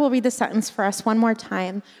Casper will read the sentence for us one more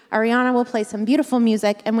time. Ariana will play some beautiful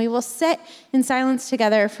music, and we will sit in silence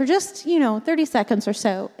together for just, 30 seconds or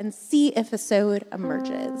so and see if a Sod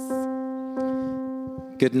emerges.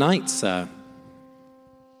 Good night, sir.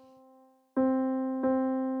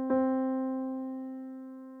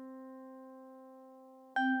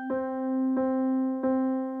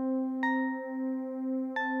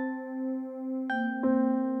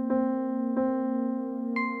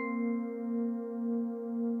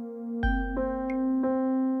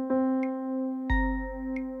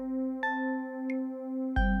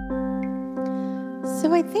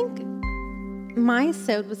 So I think my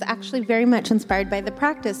Sod was actually very much inspired by the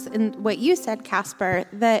practice and what you said, Casper,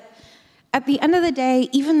 that at the end of the day,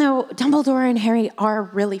 even though Dumbledore and Harry are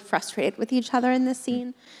really frustrated with each other in this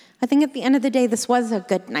scene, I think at the end of the day, this was a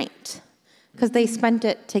good night because they spent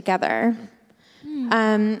it together.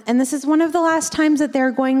 And this is one of the last times that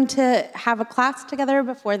they're going to have a class together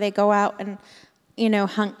before they go out and,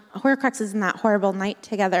 Horcruxes in that horrible night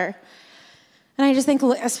together. And I just think,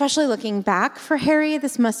 especially looking back for Harry,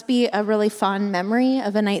 this must be a really fond memory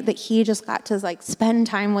of a night that he just got to spend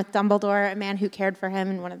time with Dumbledore, a man who cared for him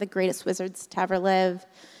and one of the greatest wizards to ever live.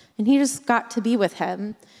 And he just got to be with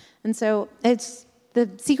him. And so it's the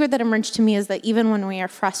secret that emerged to me is that even when we are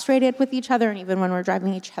frustrated with each other and even when we're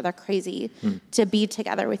driving each other crazy, to be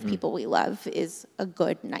together with people we love is a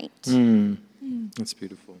good night. That's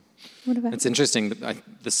beautiful. What about It's interesting that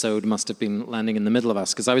the Sod must have been landing in the middle of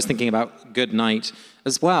us, because I was thinking about good night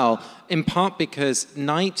as well, in part because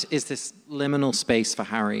night is this liminal space for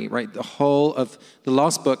Harry, right? The whole of the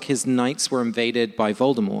last book, his nights were invaded by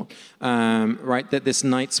Voldemort, right? That his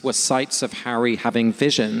nights were sights of Harry having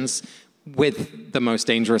visions with the most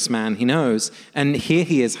dangerous man he knows. And here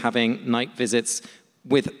he is having night visits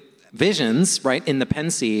with visions, right, in the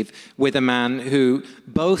Pensieve, with a man who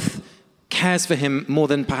both cares for him more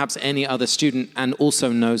than perhaps any other student and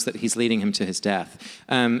also knows that he's leading him to his death.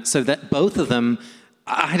 So that both of them,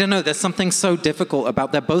 I don't know, there's something so difficult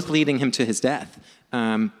about they're both leading him to his death.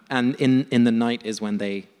 And in the night is when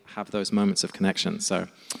they have those moments of connection. So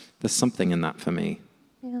there's something in that for me.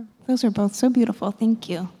 Yeah, those are both so beautiful. Thank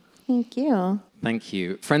you. Thank you. Thank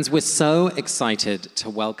you. Friends, we're so excited to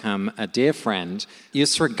welcome a dear friend,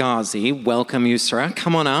 Yusra Ghazi. Welcome, Yusra.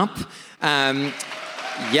 Come on up.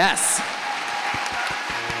 Yes.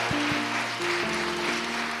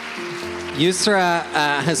 Yusra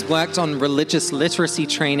has worked on religious literacy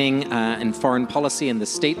training and foreign policy in the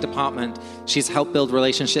State Department. She's helped build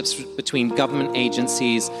relationships between government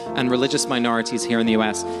agencies and religious minorities here in the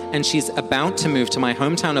US. And she's about to move to my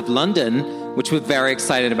hometown of London, which we're very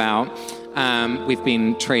excited about. We've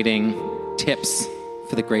been trading tips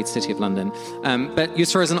for the great city of London. But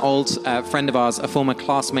Yusra is an old friend of ours, a former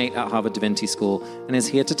classmate at Harvard Divinity School, and is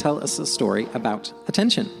here to tell us a story about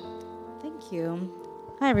attention. Thank you.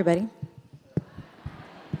 Hi, everybody.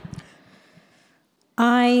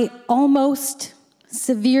 I almost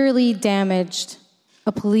severely damaged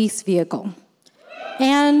a police vehicle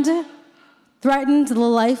and threatened the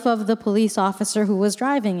life of the police officer who was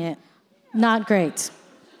driving it. Not great.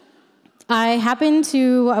 I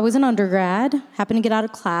was an undergrad, happened to get out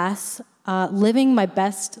of class, living my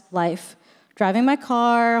best life, driving my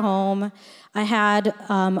car home. I had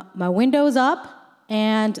my windows up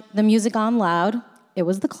and the music on loud. It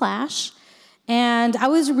was The Clash. And I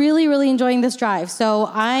was really, really enjoying this drive. So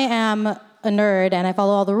I am a nerd and I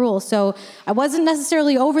follow all the rules. So I wasn't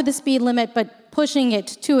necessarily over the speed limit, but pushing it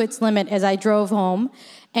to its limit as I drove home.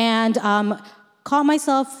 And caught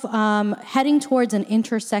myself heading towards an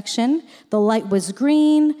intersection. The light was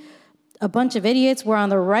green. A bunch of idiots were on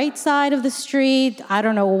the right side of the street. I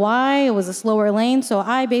don't know why. It was a slower lane. So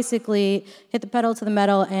I basically hit the pedal to the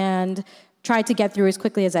metal and tried to get through as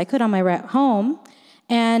quickly as I could on my route home.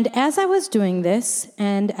 And as I was doing this,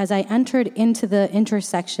 and as I entered into the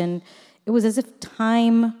intersection, it was as if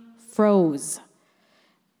time froze.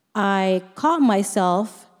 I caught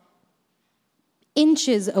myself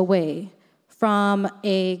inches away from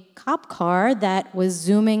a cop car that was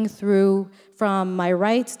zooming through from my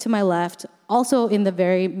right to my left, also in the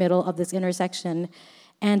very middle of this intersection.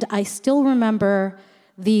 And I still remember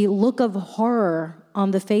the look of horror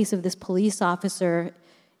on the face of this police officer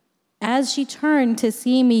as she turned to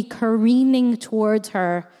see me careening towards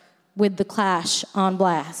her with The Clash on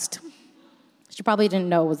blast. She probably didn't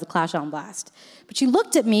know it was The Clash on blast. But she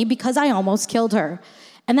looked at me because I almost killed her.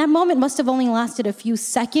 And that moment must have only lasted a few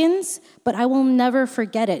seconds, but I will never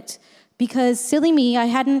forget it. Because silly me, I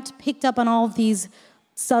hadn't picked up on all of these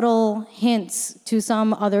subtle hints. To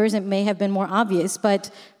some others, it may have been more obvious, but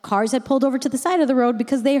cars had pulled over to the side of the road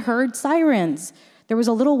because they heard sirens. There was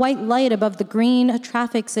a little white light above the green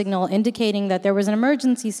traffic signal indicating that there was an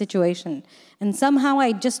emergency situation. And somehow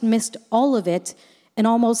I just missed all of it and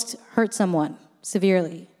almost hurt someone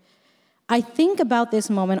severely. I think about this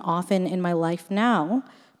moment often in my life now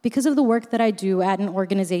because of the work that I do at an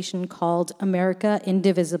organization called America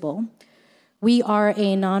Indivisible. We are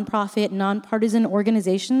a nonprofit, nonpartisan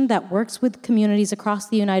organization that works with communities across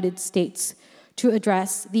the United States to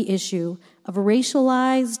address the issue of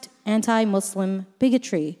racialized anti-Muslim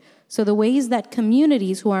bigotry. So the ways that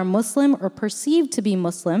communities who are Muslim or perceived to be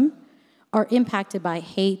Muslim are impacted by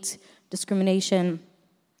hate, discrimination,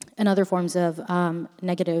 and other forms of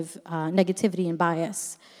negativity and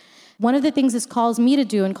bias. One of the things this calls me to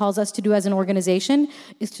do and calls us to do as an organization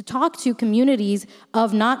is to talk to communities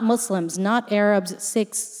of not Muslims, not Arabs,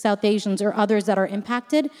 Sikhs, South Asians, or others that are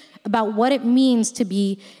impacted about what it means to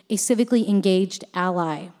be a civically engaged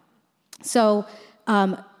ally. So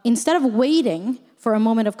instead of waiting for a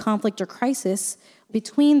moment of conflict or crisis,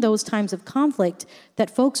 between those times of conflict, that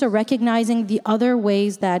folks are recognizing the other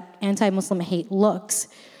ways that anti-Muslim hate looks.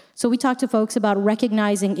 So we talk to folks about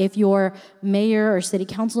recognizing if your mayor or city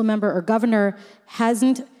council member or governor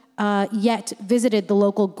hasn't yet visited the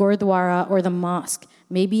local gurdwara or the mosque.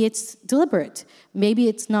 Maybe it's deliberate, maybe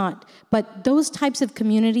it's not. But those types of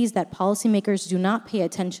communities that policymakers do not pay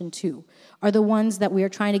attention to are the ones that we are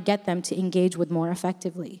trying to get them to engage with more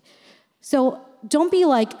effectively. So don't be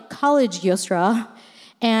like college Yusra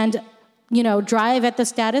and drive at the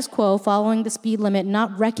status quo, following the speed limit,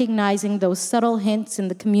 not recognizing those subtle hints in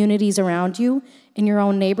the communities around you, in your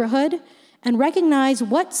own neighborhood, and recognize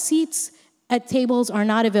what seats at tables are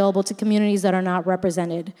not available to communities that are not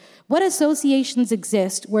represented. What associations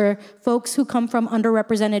exist where folks who come from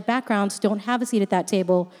underrepresented backgrounds don't have a seat at that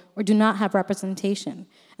table or do not have representation?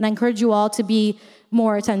 And I encourage you all to be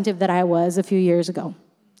more attentive than I was a few years ago.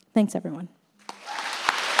 Thanks, everyone.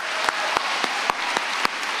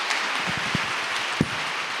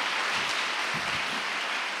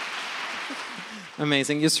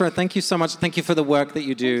 Amazing. Yusra, thank you so much. Thank you for the work that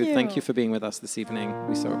you do. Thank you for being with us this evening.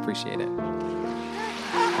 We so appreciate it.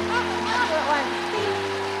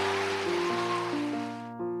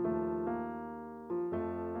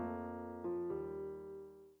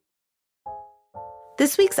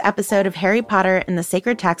 This week's episode of Harry Potter and the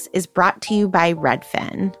Sacred Text is brought to you by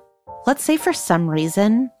Redfin. Let's say for some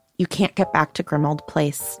reason you can't get back to Grimmauld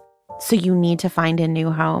Place, so you need to find a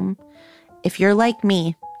new home. If you're like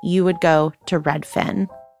me, you would go to Redfin.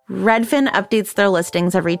 Redfin updates their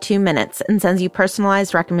listings every 2 minutes and sends you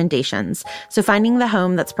personalized recommendations, so finding the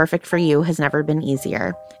home that's perfect for you has never been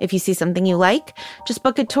easier. If you see something you like, just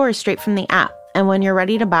book a tour straight from the app. And when you're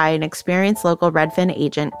ready to buy, an experienced local Redfin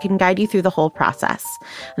agent can guide you through the whole process.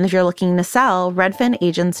 And if you're looking to sell, Redfin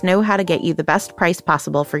agents know how to get you the best price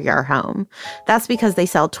possible for your home. That's because they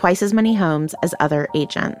sell twice as many homes as other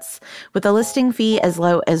agents. With a listing fee as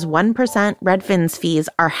low as 1%, Redfin's fees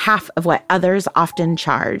are half of what others often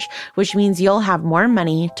charge, which means you'll have more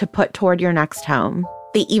money to put toward your next home.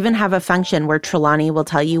 They even have a function where Trelawney will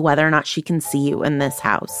tell you whether or not she can see you in this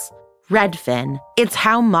house. Redfin. It's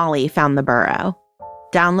how Molly found the burrow.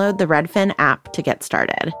 Download the Redfin app to get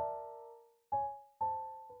started.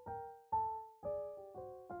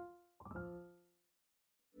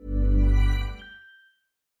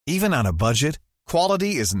 Even on a budget,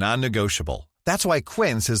 quality is non-negotiable. That's why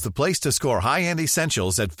Quince is the place to score high-end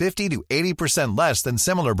essentials at 50 to 80% less than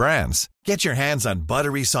similar brands. Get your hands on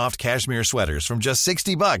buttery soft cashmere sweaters from just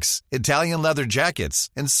 $60, Italian leather jackets,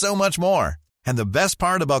 and so much more. And the best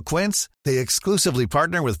part about Quince, they exclusively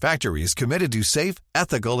partner with factories committed to safe,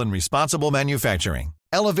 ethical, and responsible manufacturing.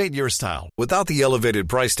 Elevate your style without the elevated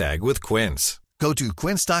price tag with Quince. Go to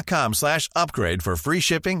quince.com/upgrade for free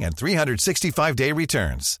shipping and 365-day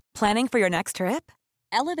returns. Planning for your next trip?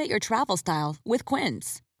 Elevate your travel style with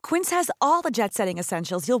Quince. Quince has all the jet-setting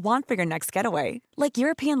essentials you'll want for your next getaway, like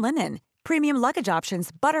European linen, premium luggage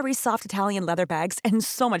options, buttery soft Italian leather bags, and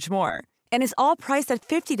so much more. And is all priced at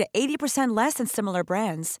 50 to 80% less than similar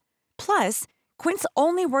brands. Plus, Quince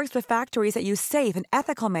only works with factories that use safe and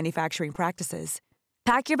ethical manufacturing practices.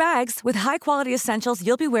 Pack your bags with high-quality essentials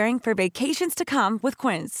you'll be wearing for vacations to come with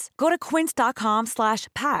Quince. Go to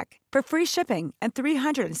quince.com/pack for free shipping and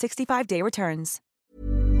 365-day returns.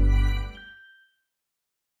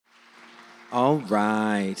 All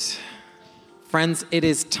right. Friends, it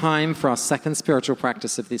is time for our second spiritual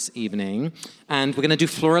practice of this evening, and we're going to do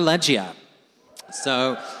Florilegia.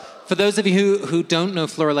 So, for those of you who don't know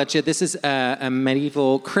Florilegia, this is a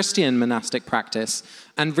medieval Christian monastic practice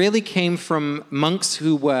and really came from monks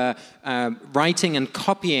who were writing and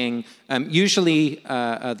copying usually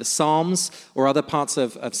the Psalms or other parts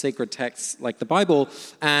of sacred texts like the Bible.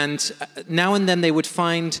 And now and then they would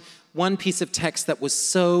find one piece of text that was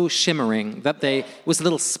so shimmering that was a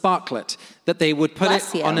little sparklet that they would put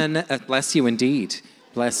it on a... bless you indeed.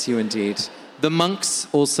 Bless you indeed. The monks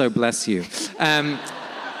also bless you.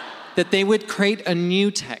 That they would create a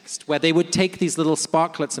new text where they would take these little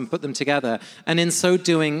sparklets and put them together, and in so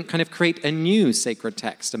doing, kind of create a new sacred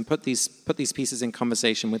text and put these pieces in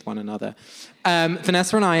conversation with one another.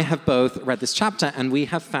 Vanessa and I have both read this chapter, and we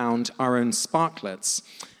have found our own sparklets.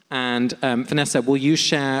 And Vanessa, will you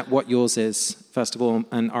share what yours is, first of all,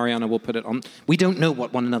 and Ariana will put it on. We don't know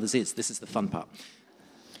what one another's is. This is the fun part.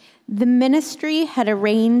 The ministry had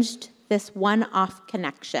arranged this one-off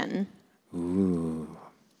connection. Ooh.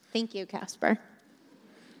 Thank you, Casper.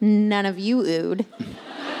 None of you oohed.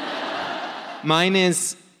 Mine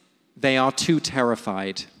is, they are too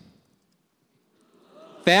terrified.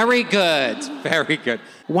 Very good, very good.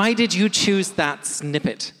 Why did you choose that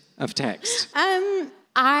snippet of text?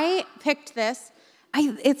 I picked this.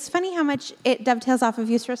 It's funny how much it dovetails off of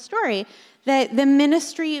Yusra's story, that the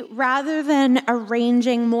ministry, rather than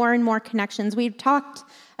arranging more and more connections, we've talked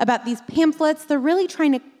about these pamphlets, they're really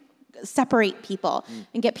trying to separate people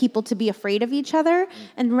and get people to be afraid of each other.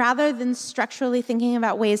 And rather than structurally thinking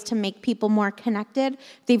about ways to make people more connected,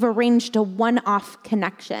 they've arranged a one-off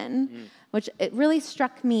connection, which it really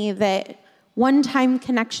struck me that one-time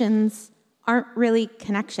connections aren't really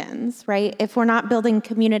connections, right? If we're not building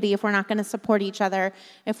community, if we're not going to support each other,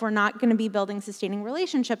 if we're not going to be building sustaining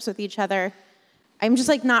relationships with each other, I'm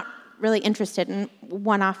just not really interested in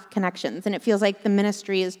one-off connections. And it feels like the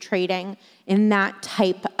ministry is trading in that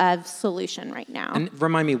type of solution right now. And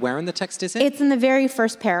remind me, where in the text is it? It's in the very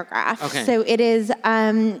first paragraph. Okay. So it is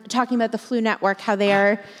talking about the Flu Network, how they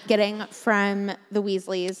are getting from the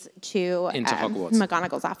Weasleys to into Hogwarts.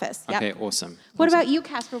 McGonagall's office. Okay, yep. awesome. What about you,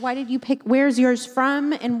 Casper? Why did you pick, where's yours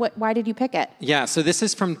from, and why did you pick it? Yeah, so this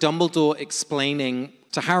is from Dumbledore explaining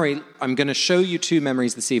to Harry, I'm going to show you two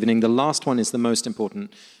memories this evening. The last one is the most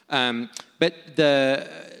important. But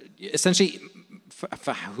essentially,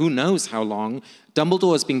 for who knows how long,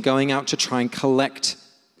 Dumbledore has been going out to try and collect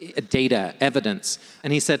data, evidence.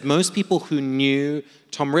 And he said most people who knew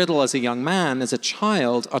Tom Riddle as a young man, as a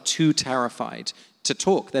child, are too terrified to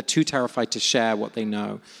talk. They're too terrified to share what they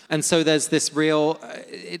know. And so there's this real,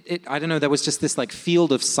 I don't know, there was just this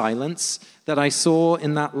field of silence that I saw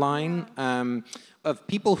in that line of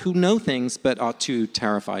people who know things but are too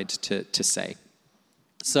terrified to say.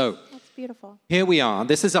 So, that's beautiful. Here we are.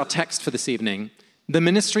 This is our text for this evening. The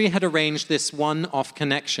ministry had arranged this one-off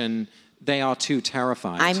connection. They are too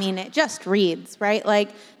terrified. I mean, it just reads, right?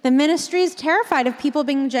 The ministry is terrified of people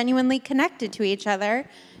being genuinely connected to each other,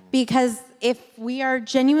 because if we are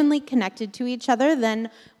genuinely connected to each other,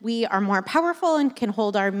 then we are more powerful and can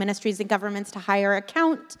hold our ministries and governments to higher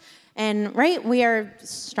account. And, right, we are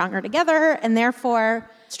stronger together, and therefore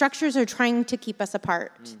structures are trying to keep us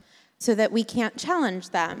apart so that we can't challenge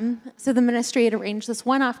them. So the ministry had arranged this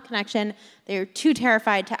one-off connection. They were too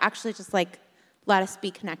terrified to actually just let us be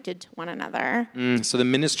connected to one another. So the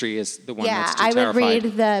ministry is the one that's too terrified. Yeah, I would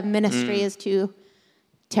read the ministry is too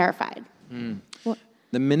terrified.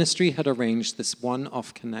 The ministry had arranged this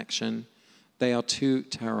one-off connection. They are too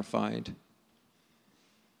terrified.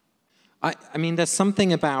 I mean, there's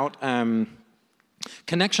something about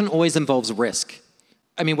connection always involves risk.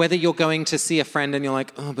 I mean, whether you're going to see a friend and you're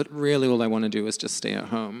like, oh, but really all I want to do is just stay at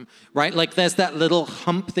home, right? There's that little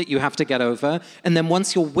hump that you have to get over. And then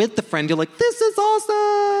once you're with the friend, you're like, this is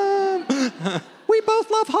awesome. We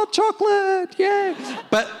both love hot chocolate. Yay.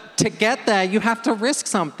 But to get there, you have to risk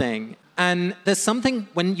something. And there's something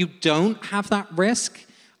when you don't have that risk,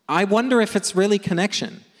 I wonder if it's really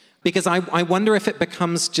connection. Because I wonder if it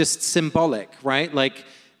becomes just symbolic, right?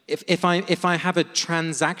 If I have a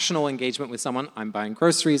transactional engagement with someone, I'm buying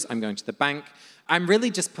groceries, I'm going to the bank, I'm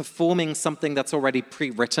really just performing something that's already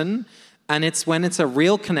pre-written. And it's when it's a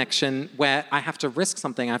real connection where I have to risk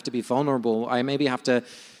something, I have to be vulnerable, I maybe have to,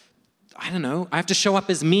 I don't know, I have to show up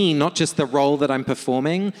as me, not just the role that I'm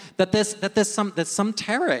performing, there's some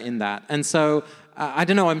terror in that. And so, I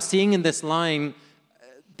don't know, I'm seeing in this line,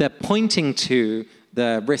 they're pointing to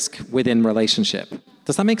the risk within relationship.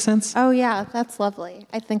 Does that make sense? Oh, yeah, that's lovely.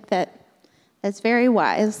 I think that's very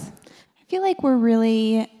wise. I feel like we're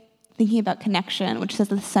really thinking about connection, which is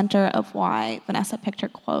the center of why Vanessa picked her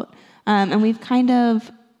quote. And we've kind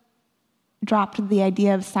of dropped the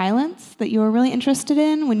idea of silence that you were really interested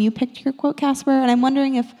in when you picked your quote, Casper. And I'm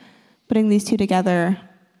wondering if putting these two together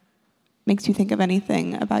makes you think of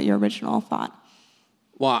anything about your original thought.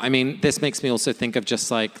 Well, I mean, this makes me also think of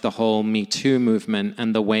just like the whole Me Too movement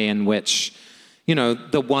and the way in which, you know,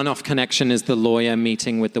 the one-off connection is the lawyer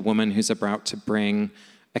meeting with the woman who's about to bring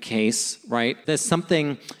a case, right? There's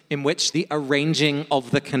something in which the arranging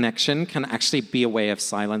of the connection can actually be a way of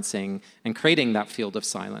silencing and creating that field of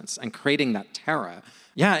silence and creating that terror.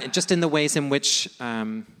 Yeah, just in the ways in which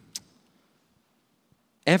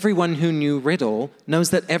everyone who knew Riddle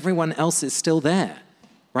knows that everyone else is still there.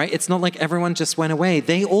 Right? It's not like everyone just went away.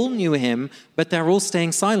 They all knew him, but they're all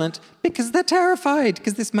staying silent because they're terrified,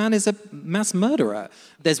 because this man is a mass murderer.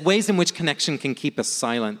 There's ways in which connection can keep us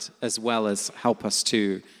silent as well as help us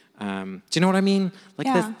to... do you know what I mean? Like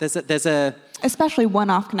yeah. there's a... Especially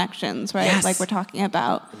one-off connections, right? Yes. Like we're talking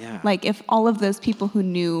about. Yeah. Like if all of those people who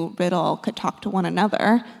knew Riddle could talk to one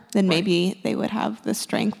another, then maybe they would have the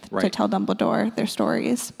strength to tell Dumbledore their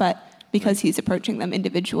stories. But because he's approaching them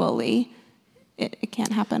individually... It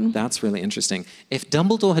can't happen. That's really interesting. If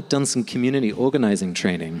Dumbledore had done some community organizing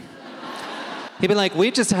training, he'd be like,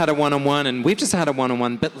 we've just had a one-on-one and we've just had a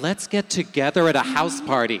one-on-one, but let's get together at a house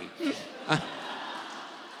party.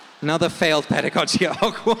 Another failed pedagogy at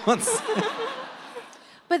Hogwarts.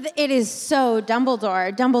 But it is so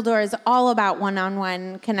Dumbledore. Dumbledore is all about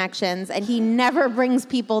one-on-one connections, and he never brings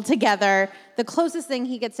people together. The closest thing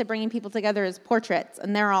he gets to bringing people together is portraits,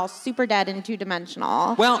 and they're all super dead and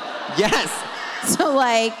two-dimensional. Well, yes. So,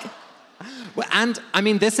 like... Well, and, I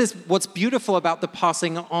mean, this is what's beautiful about the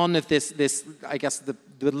passing on of this I guess, the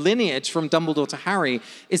lineage from Dumbledore to Harry,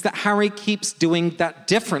 is that Harry keeps doing that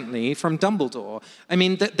differently from Dumbledore. I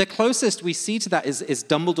mean, the closest we see to that is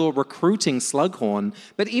Dumbledore recruiting Slughorn,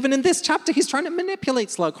 but even in this chapter, he's trying to manipulate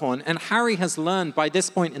Slughorn, and Harry has learned by this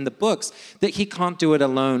point in the books that he can't do it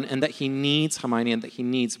alone, and that he needs Hermione, and that he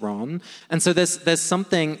needs Ron. And so there's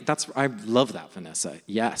something, I love that, Vanessa,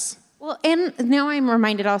 yes. Well, and now I'm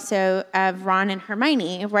reminded also of Ron and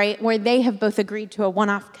Hermione, right, where they have both agreed to a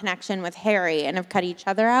one-off connection with Harry and have cut each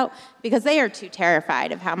other out because they are too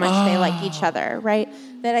terrified of how much they like each other, right?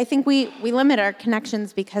 That I think we limit our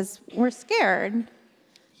connections because we're scared.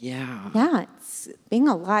 Yeah. Yeah, being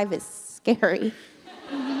alive is scary.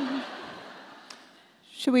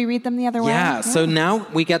 Should we read them the other way? Yeah, so now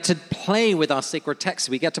we get to play with our sacred texts.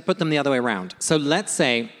 We get to put them the other way around. So let's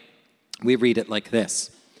say we read it like this.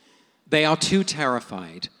 They are too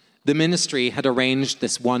terrified. The ministry had arranged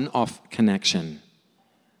this one-off connection.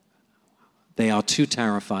 They are too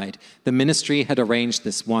terrified. The ministry had arranged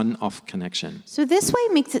this one-off connection. So this way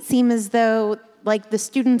makes it seem as though, like, the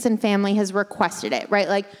students and family has requested it, right?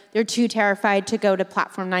 Like, they're too terrified to go to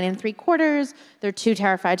platform 9 3/4. They're too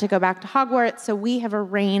terrified to go back to Hogwarts. So we have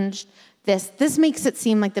arranged this. This makes it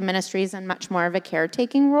seem like the ministry is in much more of a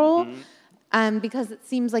caretaking role, because it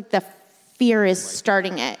seems like the fear is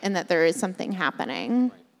starting it and that there is something happening.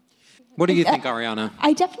 What do you think, Ariana?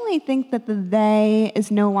 I definitely think that the they is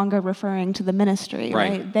no longer referring to the ministry,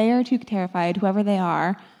 right? They are too terrified, whoever they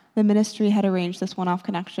are. The ministry had arranged this one-off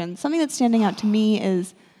connection. Something that's standing out to me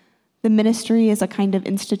is the ministry is a kind of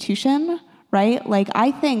institution, right? Like, I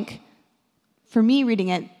think, for me reading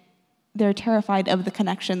it, they're terrified of the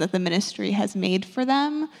connection that the ministry has made for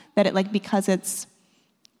them, that it, like, because it's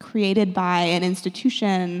created by an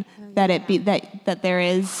institution, that there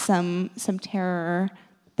is some terror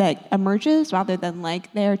that emerges rather than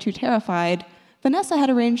like they are too terrified. Vanessa had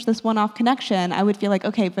arranged this one-off connection. I would feel like,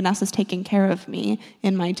 okay, Vanessa's taking care of me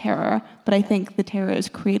in my terror, but I think the terror is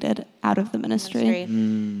created out of the ministry.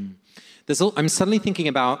 I'm suddenly thinking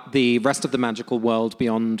about the rest of the magical world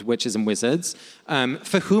beyond witches and wizards,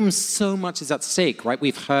 for whom so much is at stake, right?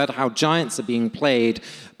 We've heard how giants are being played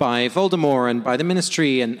by Voldemort and by the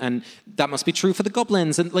ministry, and that must be true for the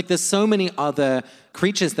goblins. And like, there's so many other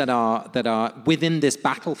creatures that are within this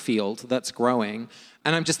battlefield that's growing.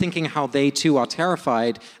 And I'm just thinking how they too are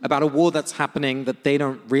terrified about a war that's happening that they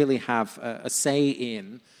don't really have a say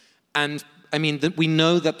in. And I mean, we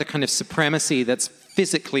know that the kind of supremacy that's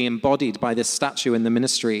physically embodied by this statue in the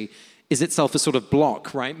ministry is itself a sort of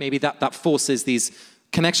block, right? Maybe that forces these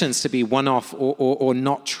connections to be one-off or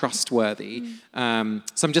not trustworthy. So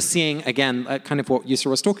I'm just seeing, again, kind of what Yusra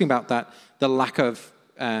was talking about, that the lack of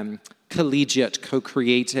collegiate,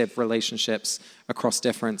 co-creative relationships across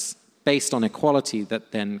difference based on equality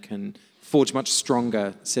that then can forge much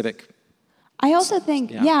stronger civic. I also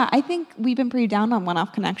think, I think we've been pretty down on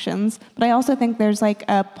one-off connections, but I also think there's like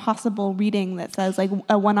a possible reading that says like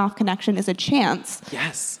a one-off connection is a chance.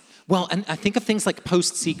 Yes. Well, and I think of things like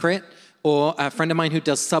Post-Secret, or a friend of mine who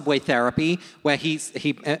does subway therapy, where he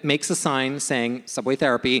makes a sign saying subway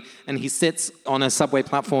therapy, and he sits on a subway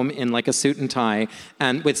platform in like a suit and tie,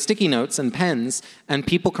 and with sticky notes and pens, and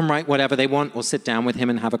people can write whatever they want or sit down with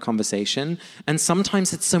him and have a conversation. And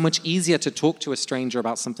sometimes it's so much easier to talk to a stranger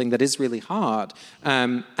about something that is really hard.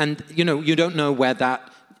 And you don't know where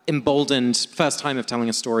that emboldened first time of telling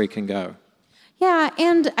a story can go. Yeah,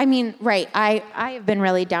 and I mean, right, I have been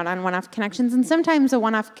really down on one-off connections, and sometimes a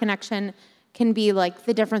one-off connection can be like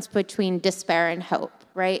the difference between despair and hope,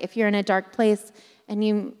 right? If you're in a dark place and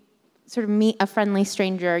you sort of meet a friendly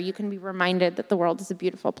stranger, you can be reminded that the world is a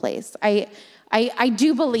beautiful place. I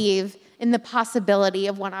do believe in the possibility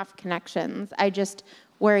of one-off connections. I just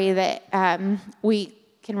worry that we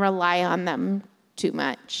can rely on them too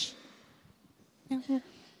much. Yeah.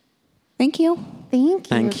 Thank you.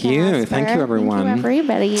 Thank you, everyone. Thank you,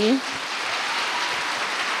 everybody.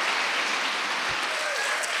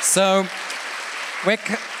 So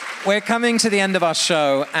we're coming to the end of our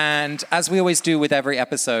show, and as we always do with every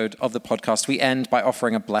episode of the podcast, we end by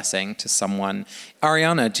offering a blessing to someone.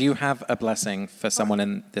 Ariana, do you have a blessing for someone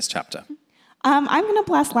in this chapter? I'm going to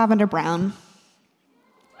bless Lavender Brown.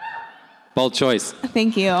 Bold choice.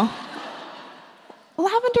 Thank you.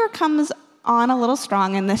 Lavender comes on a little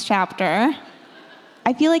strong in this chapter.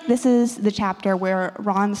 I feel like this is the chapter where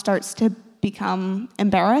Ron starts to become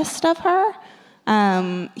embarrassed of her.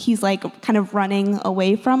 He's like kind of running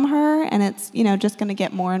away from her, and it's, just going to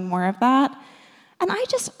get more and more of that. And I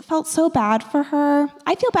just felt so bad for her.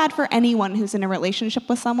 I feel bad for anyone who's in a relationship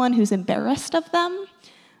with someone who's embarrassed of them.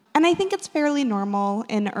 And I think it's fairly normal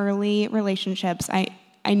in early relationships.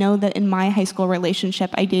 I know that in my high school relationship,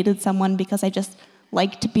 I dated someone because I just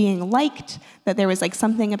liked being liked, that there was like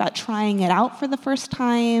something about trying it out for the first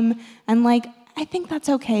time. And like, I think that's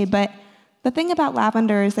okay. But the thing about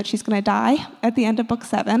Lavender is that she's going to die at the end of book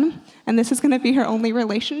 7. And this is going to be her only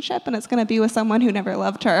relationship. And it's going to be with someone who never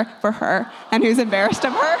loved her for her and who's embarrassed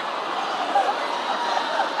of her.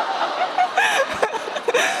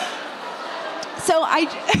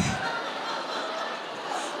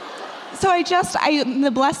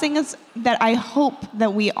 The blessing is that I hope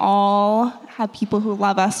that we all have people who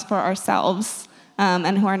love us for ourselves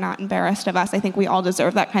and who are not embarrassed of us. I think we all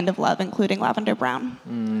deserve that kind of love, including Lavender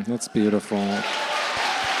Brown. That's beautiful.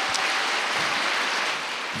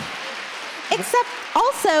 Except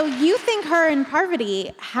also, you think her and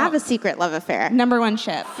Parvati have a secret love affair. Number one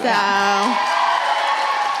ship.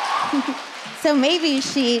 So maybe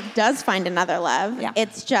she does find another love. Yeah.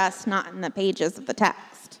 It's just not in the pages of the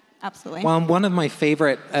text. Absolutely. Well, one of my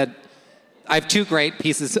favorite, I have 2 great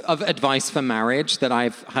pieces of advice for marriage that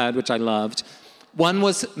I've heard, which I loved. One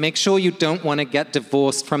was, make sure you don't want to get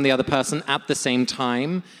divorced from the other person at the same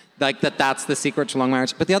time, like that's the secret to long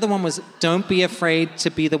marriage. But the other one was, don't be afraid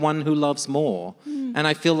to be the one who loves more. And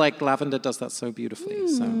I feel like Lavender does that so beautifully.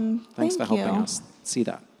 So thanks for helping us see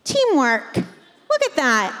that. Teamwork. Look at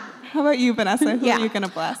that. How about you, Vanessa? Who are you going to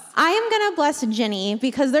bless? I am going to bless Ginny,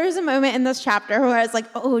 because there's a moment in this chapter where I was like,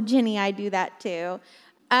 oh, Ginny, I do that too.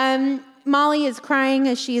 Molly is crying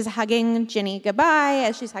as she's hugging Ginny goodbye,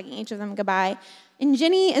 as she's hugging each of them goodbye. And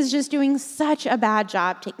Ginny is just doing such a bad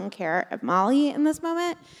job taking care of Molly in this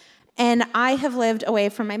moment. And I have lived away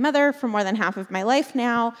from my mother for more than half of my life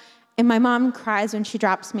now. And my mom cries when she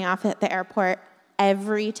drops me off at the airport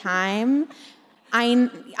every time.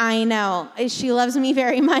 I know. She loves me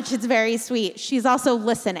very much. It's very sweet. She's also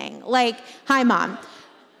listening. Like, hi, Mom.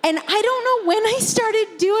 And I don't know when I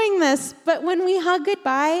started doing this, but when we hug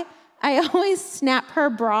goodbye, I always snap her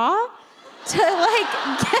bra to, like,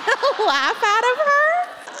 get a laugh out of her.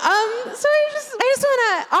 So I just want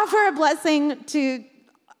to offer a blessing to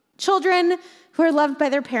children who are loved by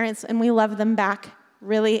their parents, and we love them back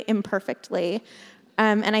really imperfectly.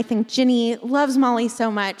 And I think Ginny loves Molly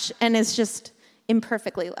so much and is just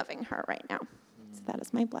imperfectly loving her right now. So that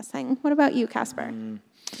is my blessing. What about you, Casper?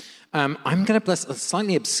 I'm going to bless a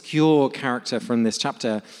slightly obscure character from this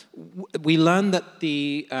chapter. We learn that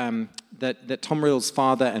that Tom Riddle's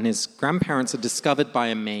father and his grandparents are discovered by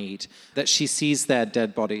a maid, that she sees their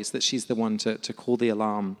dead bodies, that she's the one to call the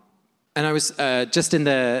alarm. And I was just in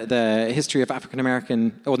the history of African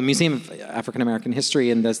American, or the Museum of African American History,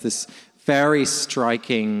 and there's this very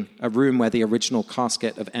striking a room where the original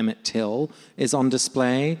casket of Emmett Till is on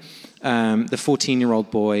display. The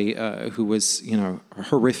 14-year-old boy who was,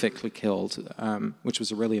 horrifically killed, which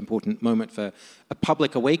was a really important moment for a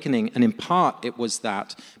public awakening. And in part, it was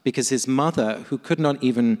that because his mother, who could not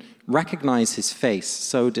even recognize his face,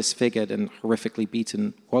 so disfigured and horrifically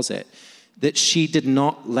beaten was it, that she did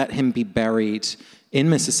not let him be buried in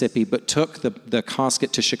Mississippi, but took the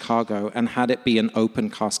casket to Chicago and had it be an open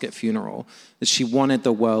casket funeral that she wanted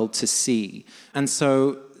the world to see. And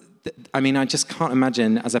so, I just can't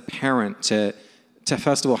imagine as a parent to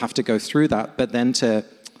first of all have to go through that, but then just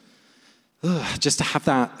to have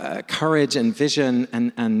that courage and vision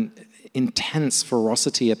and intense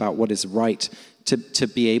ferocity about what is right, to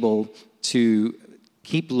be able to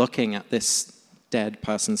keep looking at this dead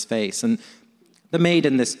person's face. And the maid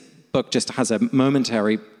in this book just has a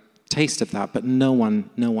momentary taste of that, but no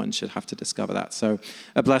one should have to discover that. So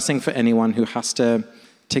a blessing for anyone who has to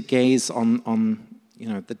gaze on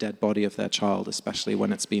the dead body of their child, especially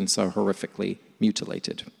when it's been so horrifically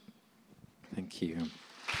mutilated. Thank you.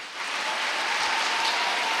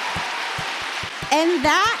 And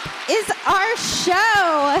that is our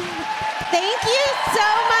show. Thank you so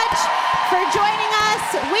much for joining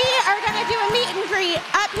us. We are going to do a meet and greet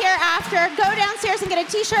up here after. Go downstairs and get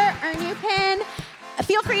a t-shirt or a new pin.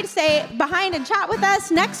 Feel free to stay behind and chat with us.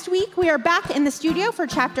 Next week, we are back in the studio for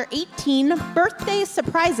Chapter 18, Birthday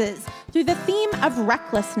Surprises, through the theme of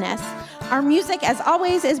recklessness. Our music, as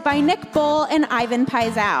always, is by Nick Bull and Ivan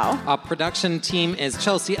Paisau. Our production team is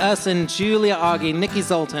Chelsea Urson, Julia Argy, Nikki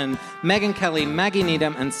Zoltan, Megan Kelly, Maggie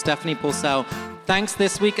Needham, and Stephanie Purcell. Thanks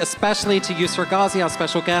this week especially to Yusra Ghazi, our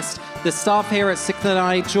special guest, the staff here at Sixth and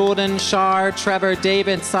I, Jordan, Shar, Trevor,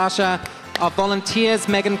 David, Sasha, our volunteers,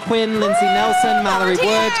 Megan Quinn, Lindsay Nelson, Mallory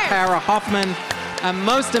Wood, Kara Hoffman, and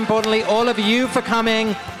most importantly, all of you for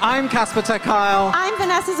coming. I'm Casper ter Kuile. I'm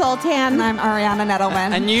Vanessa Zoltan. And I'm Ariana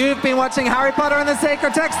Nettleman. And you've been watching Harry Potter and the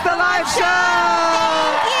Sacred Text, the live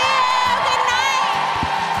show! Thank you!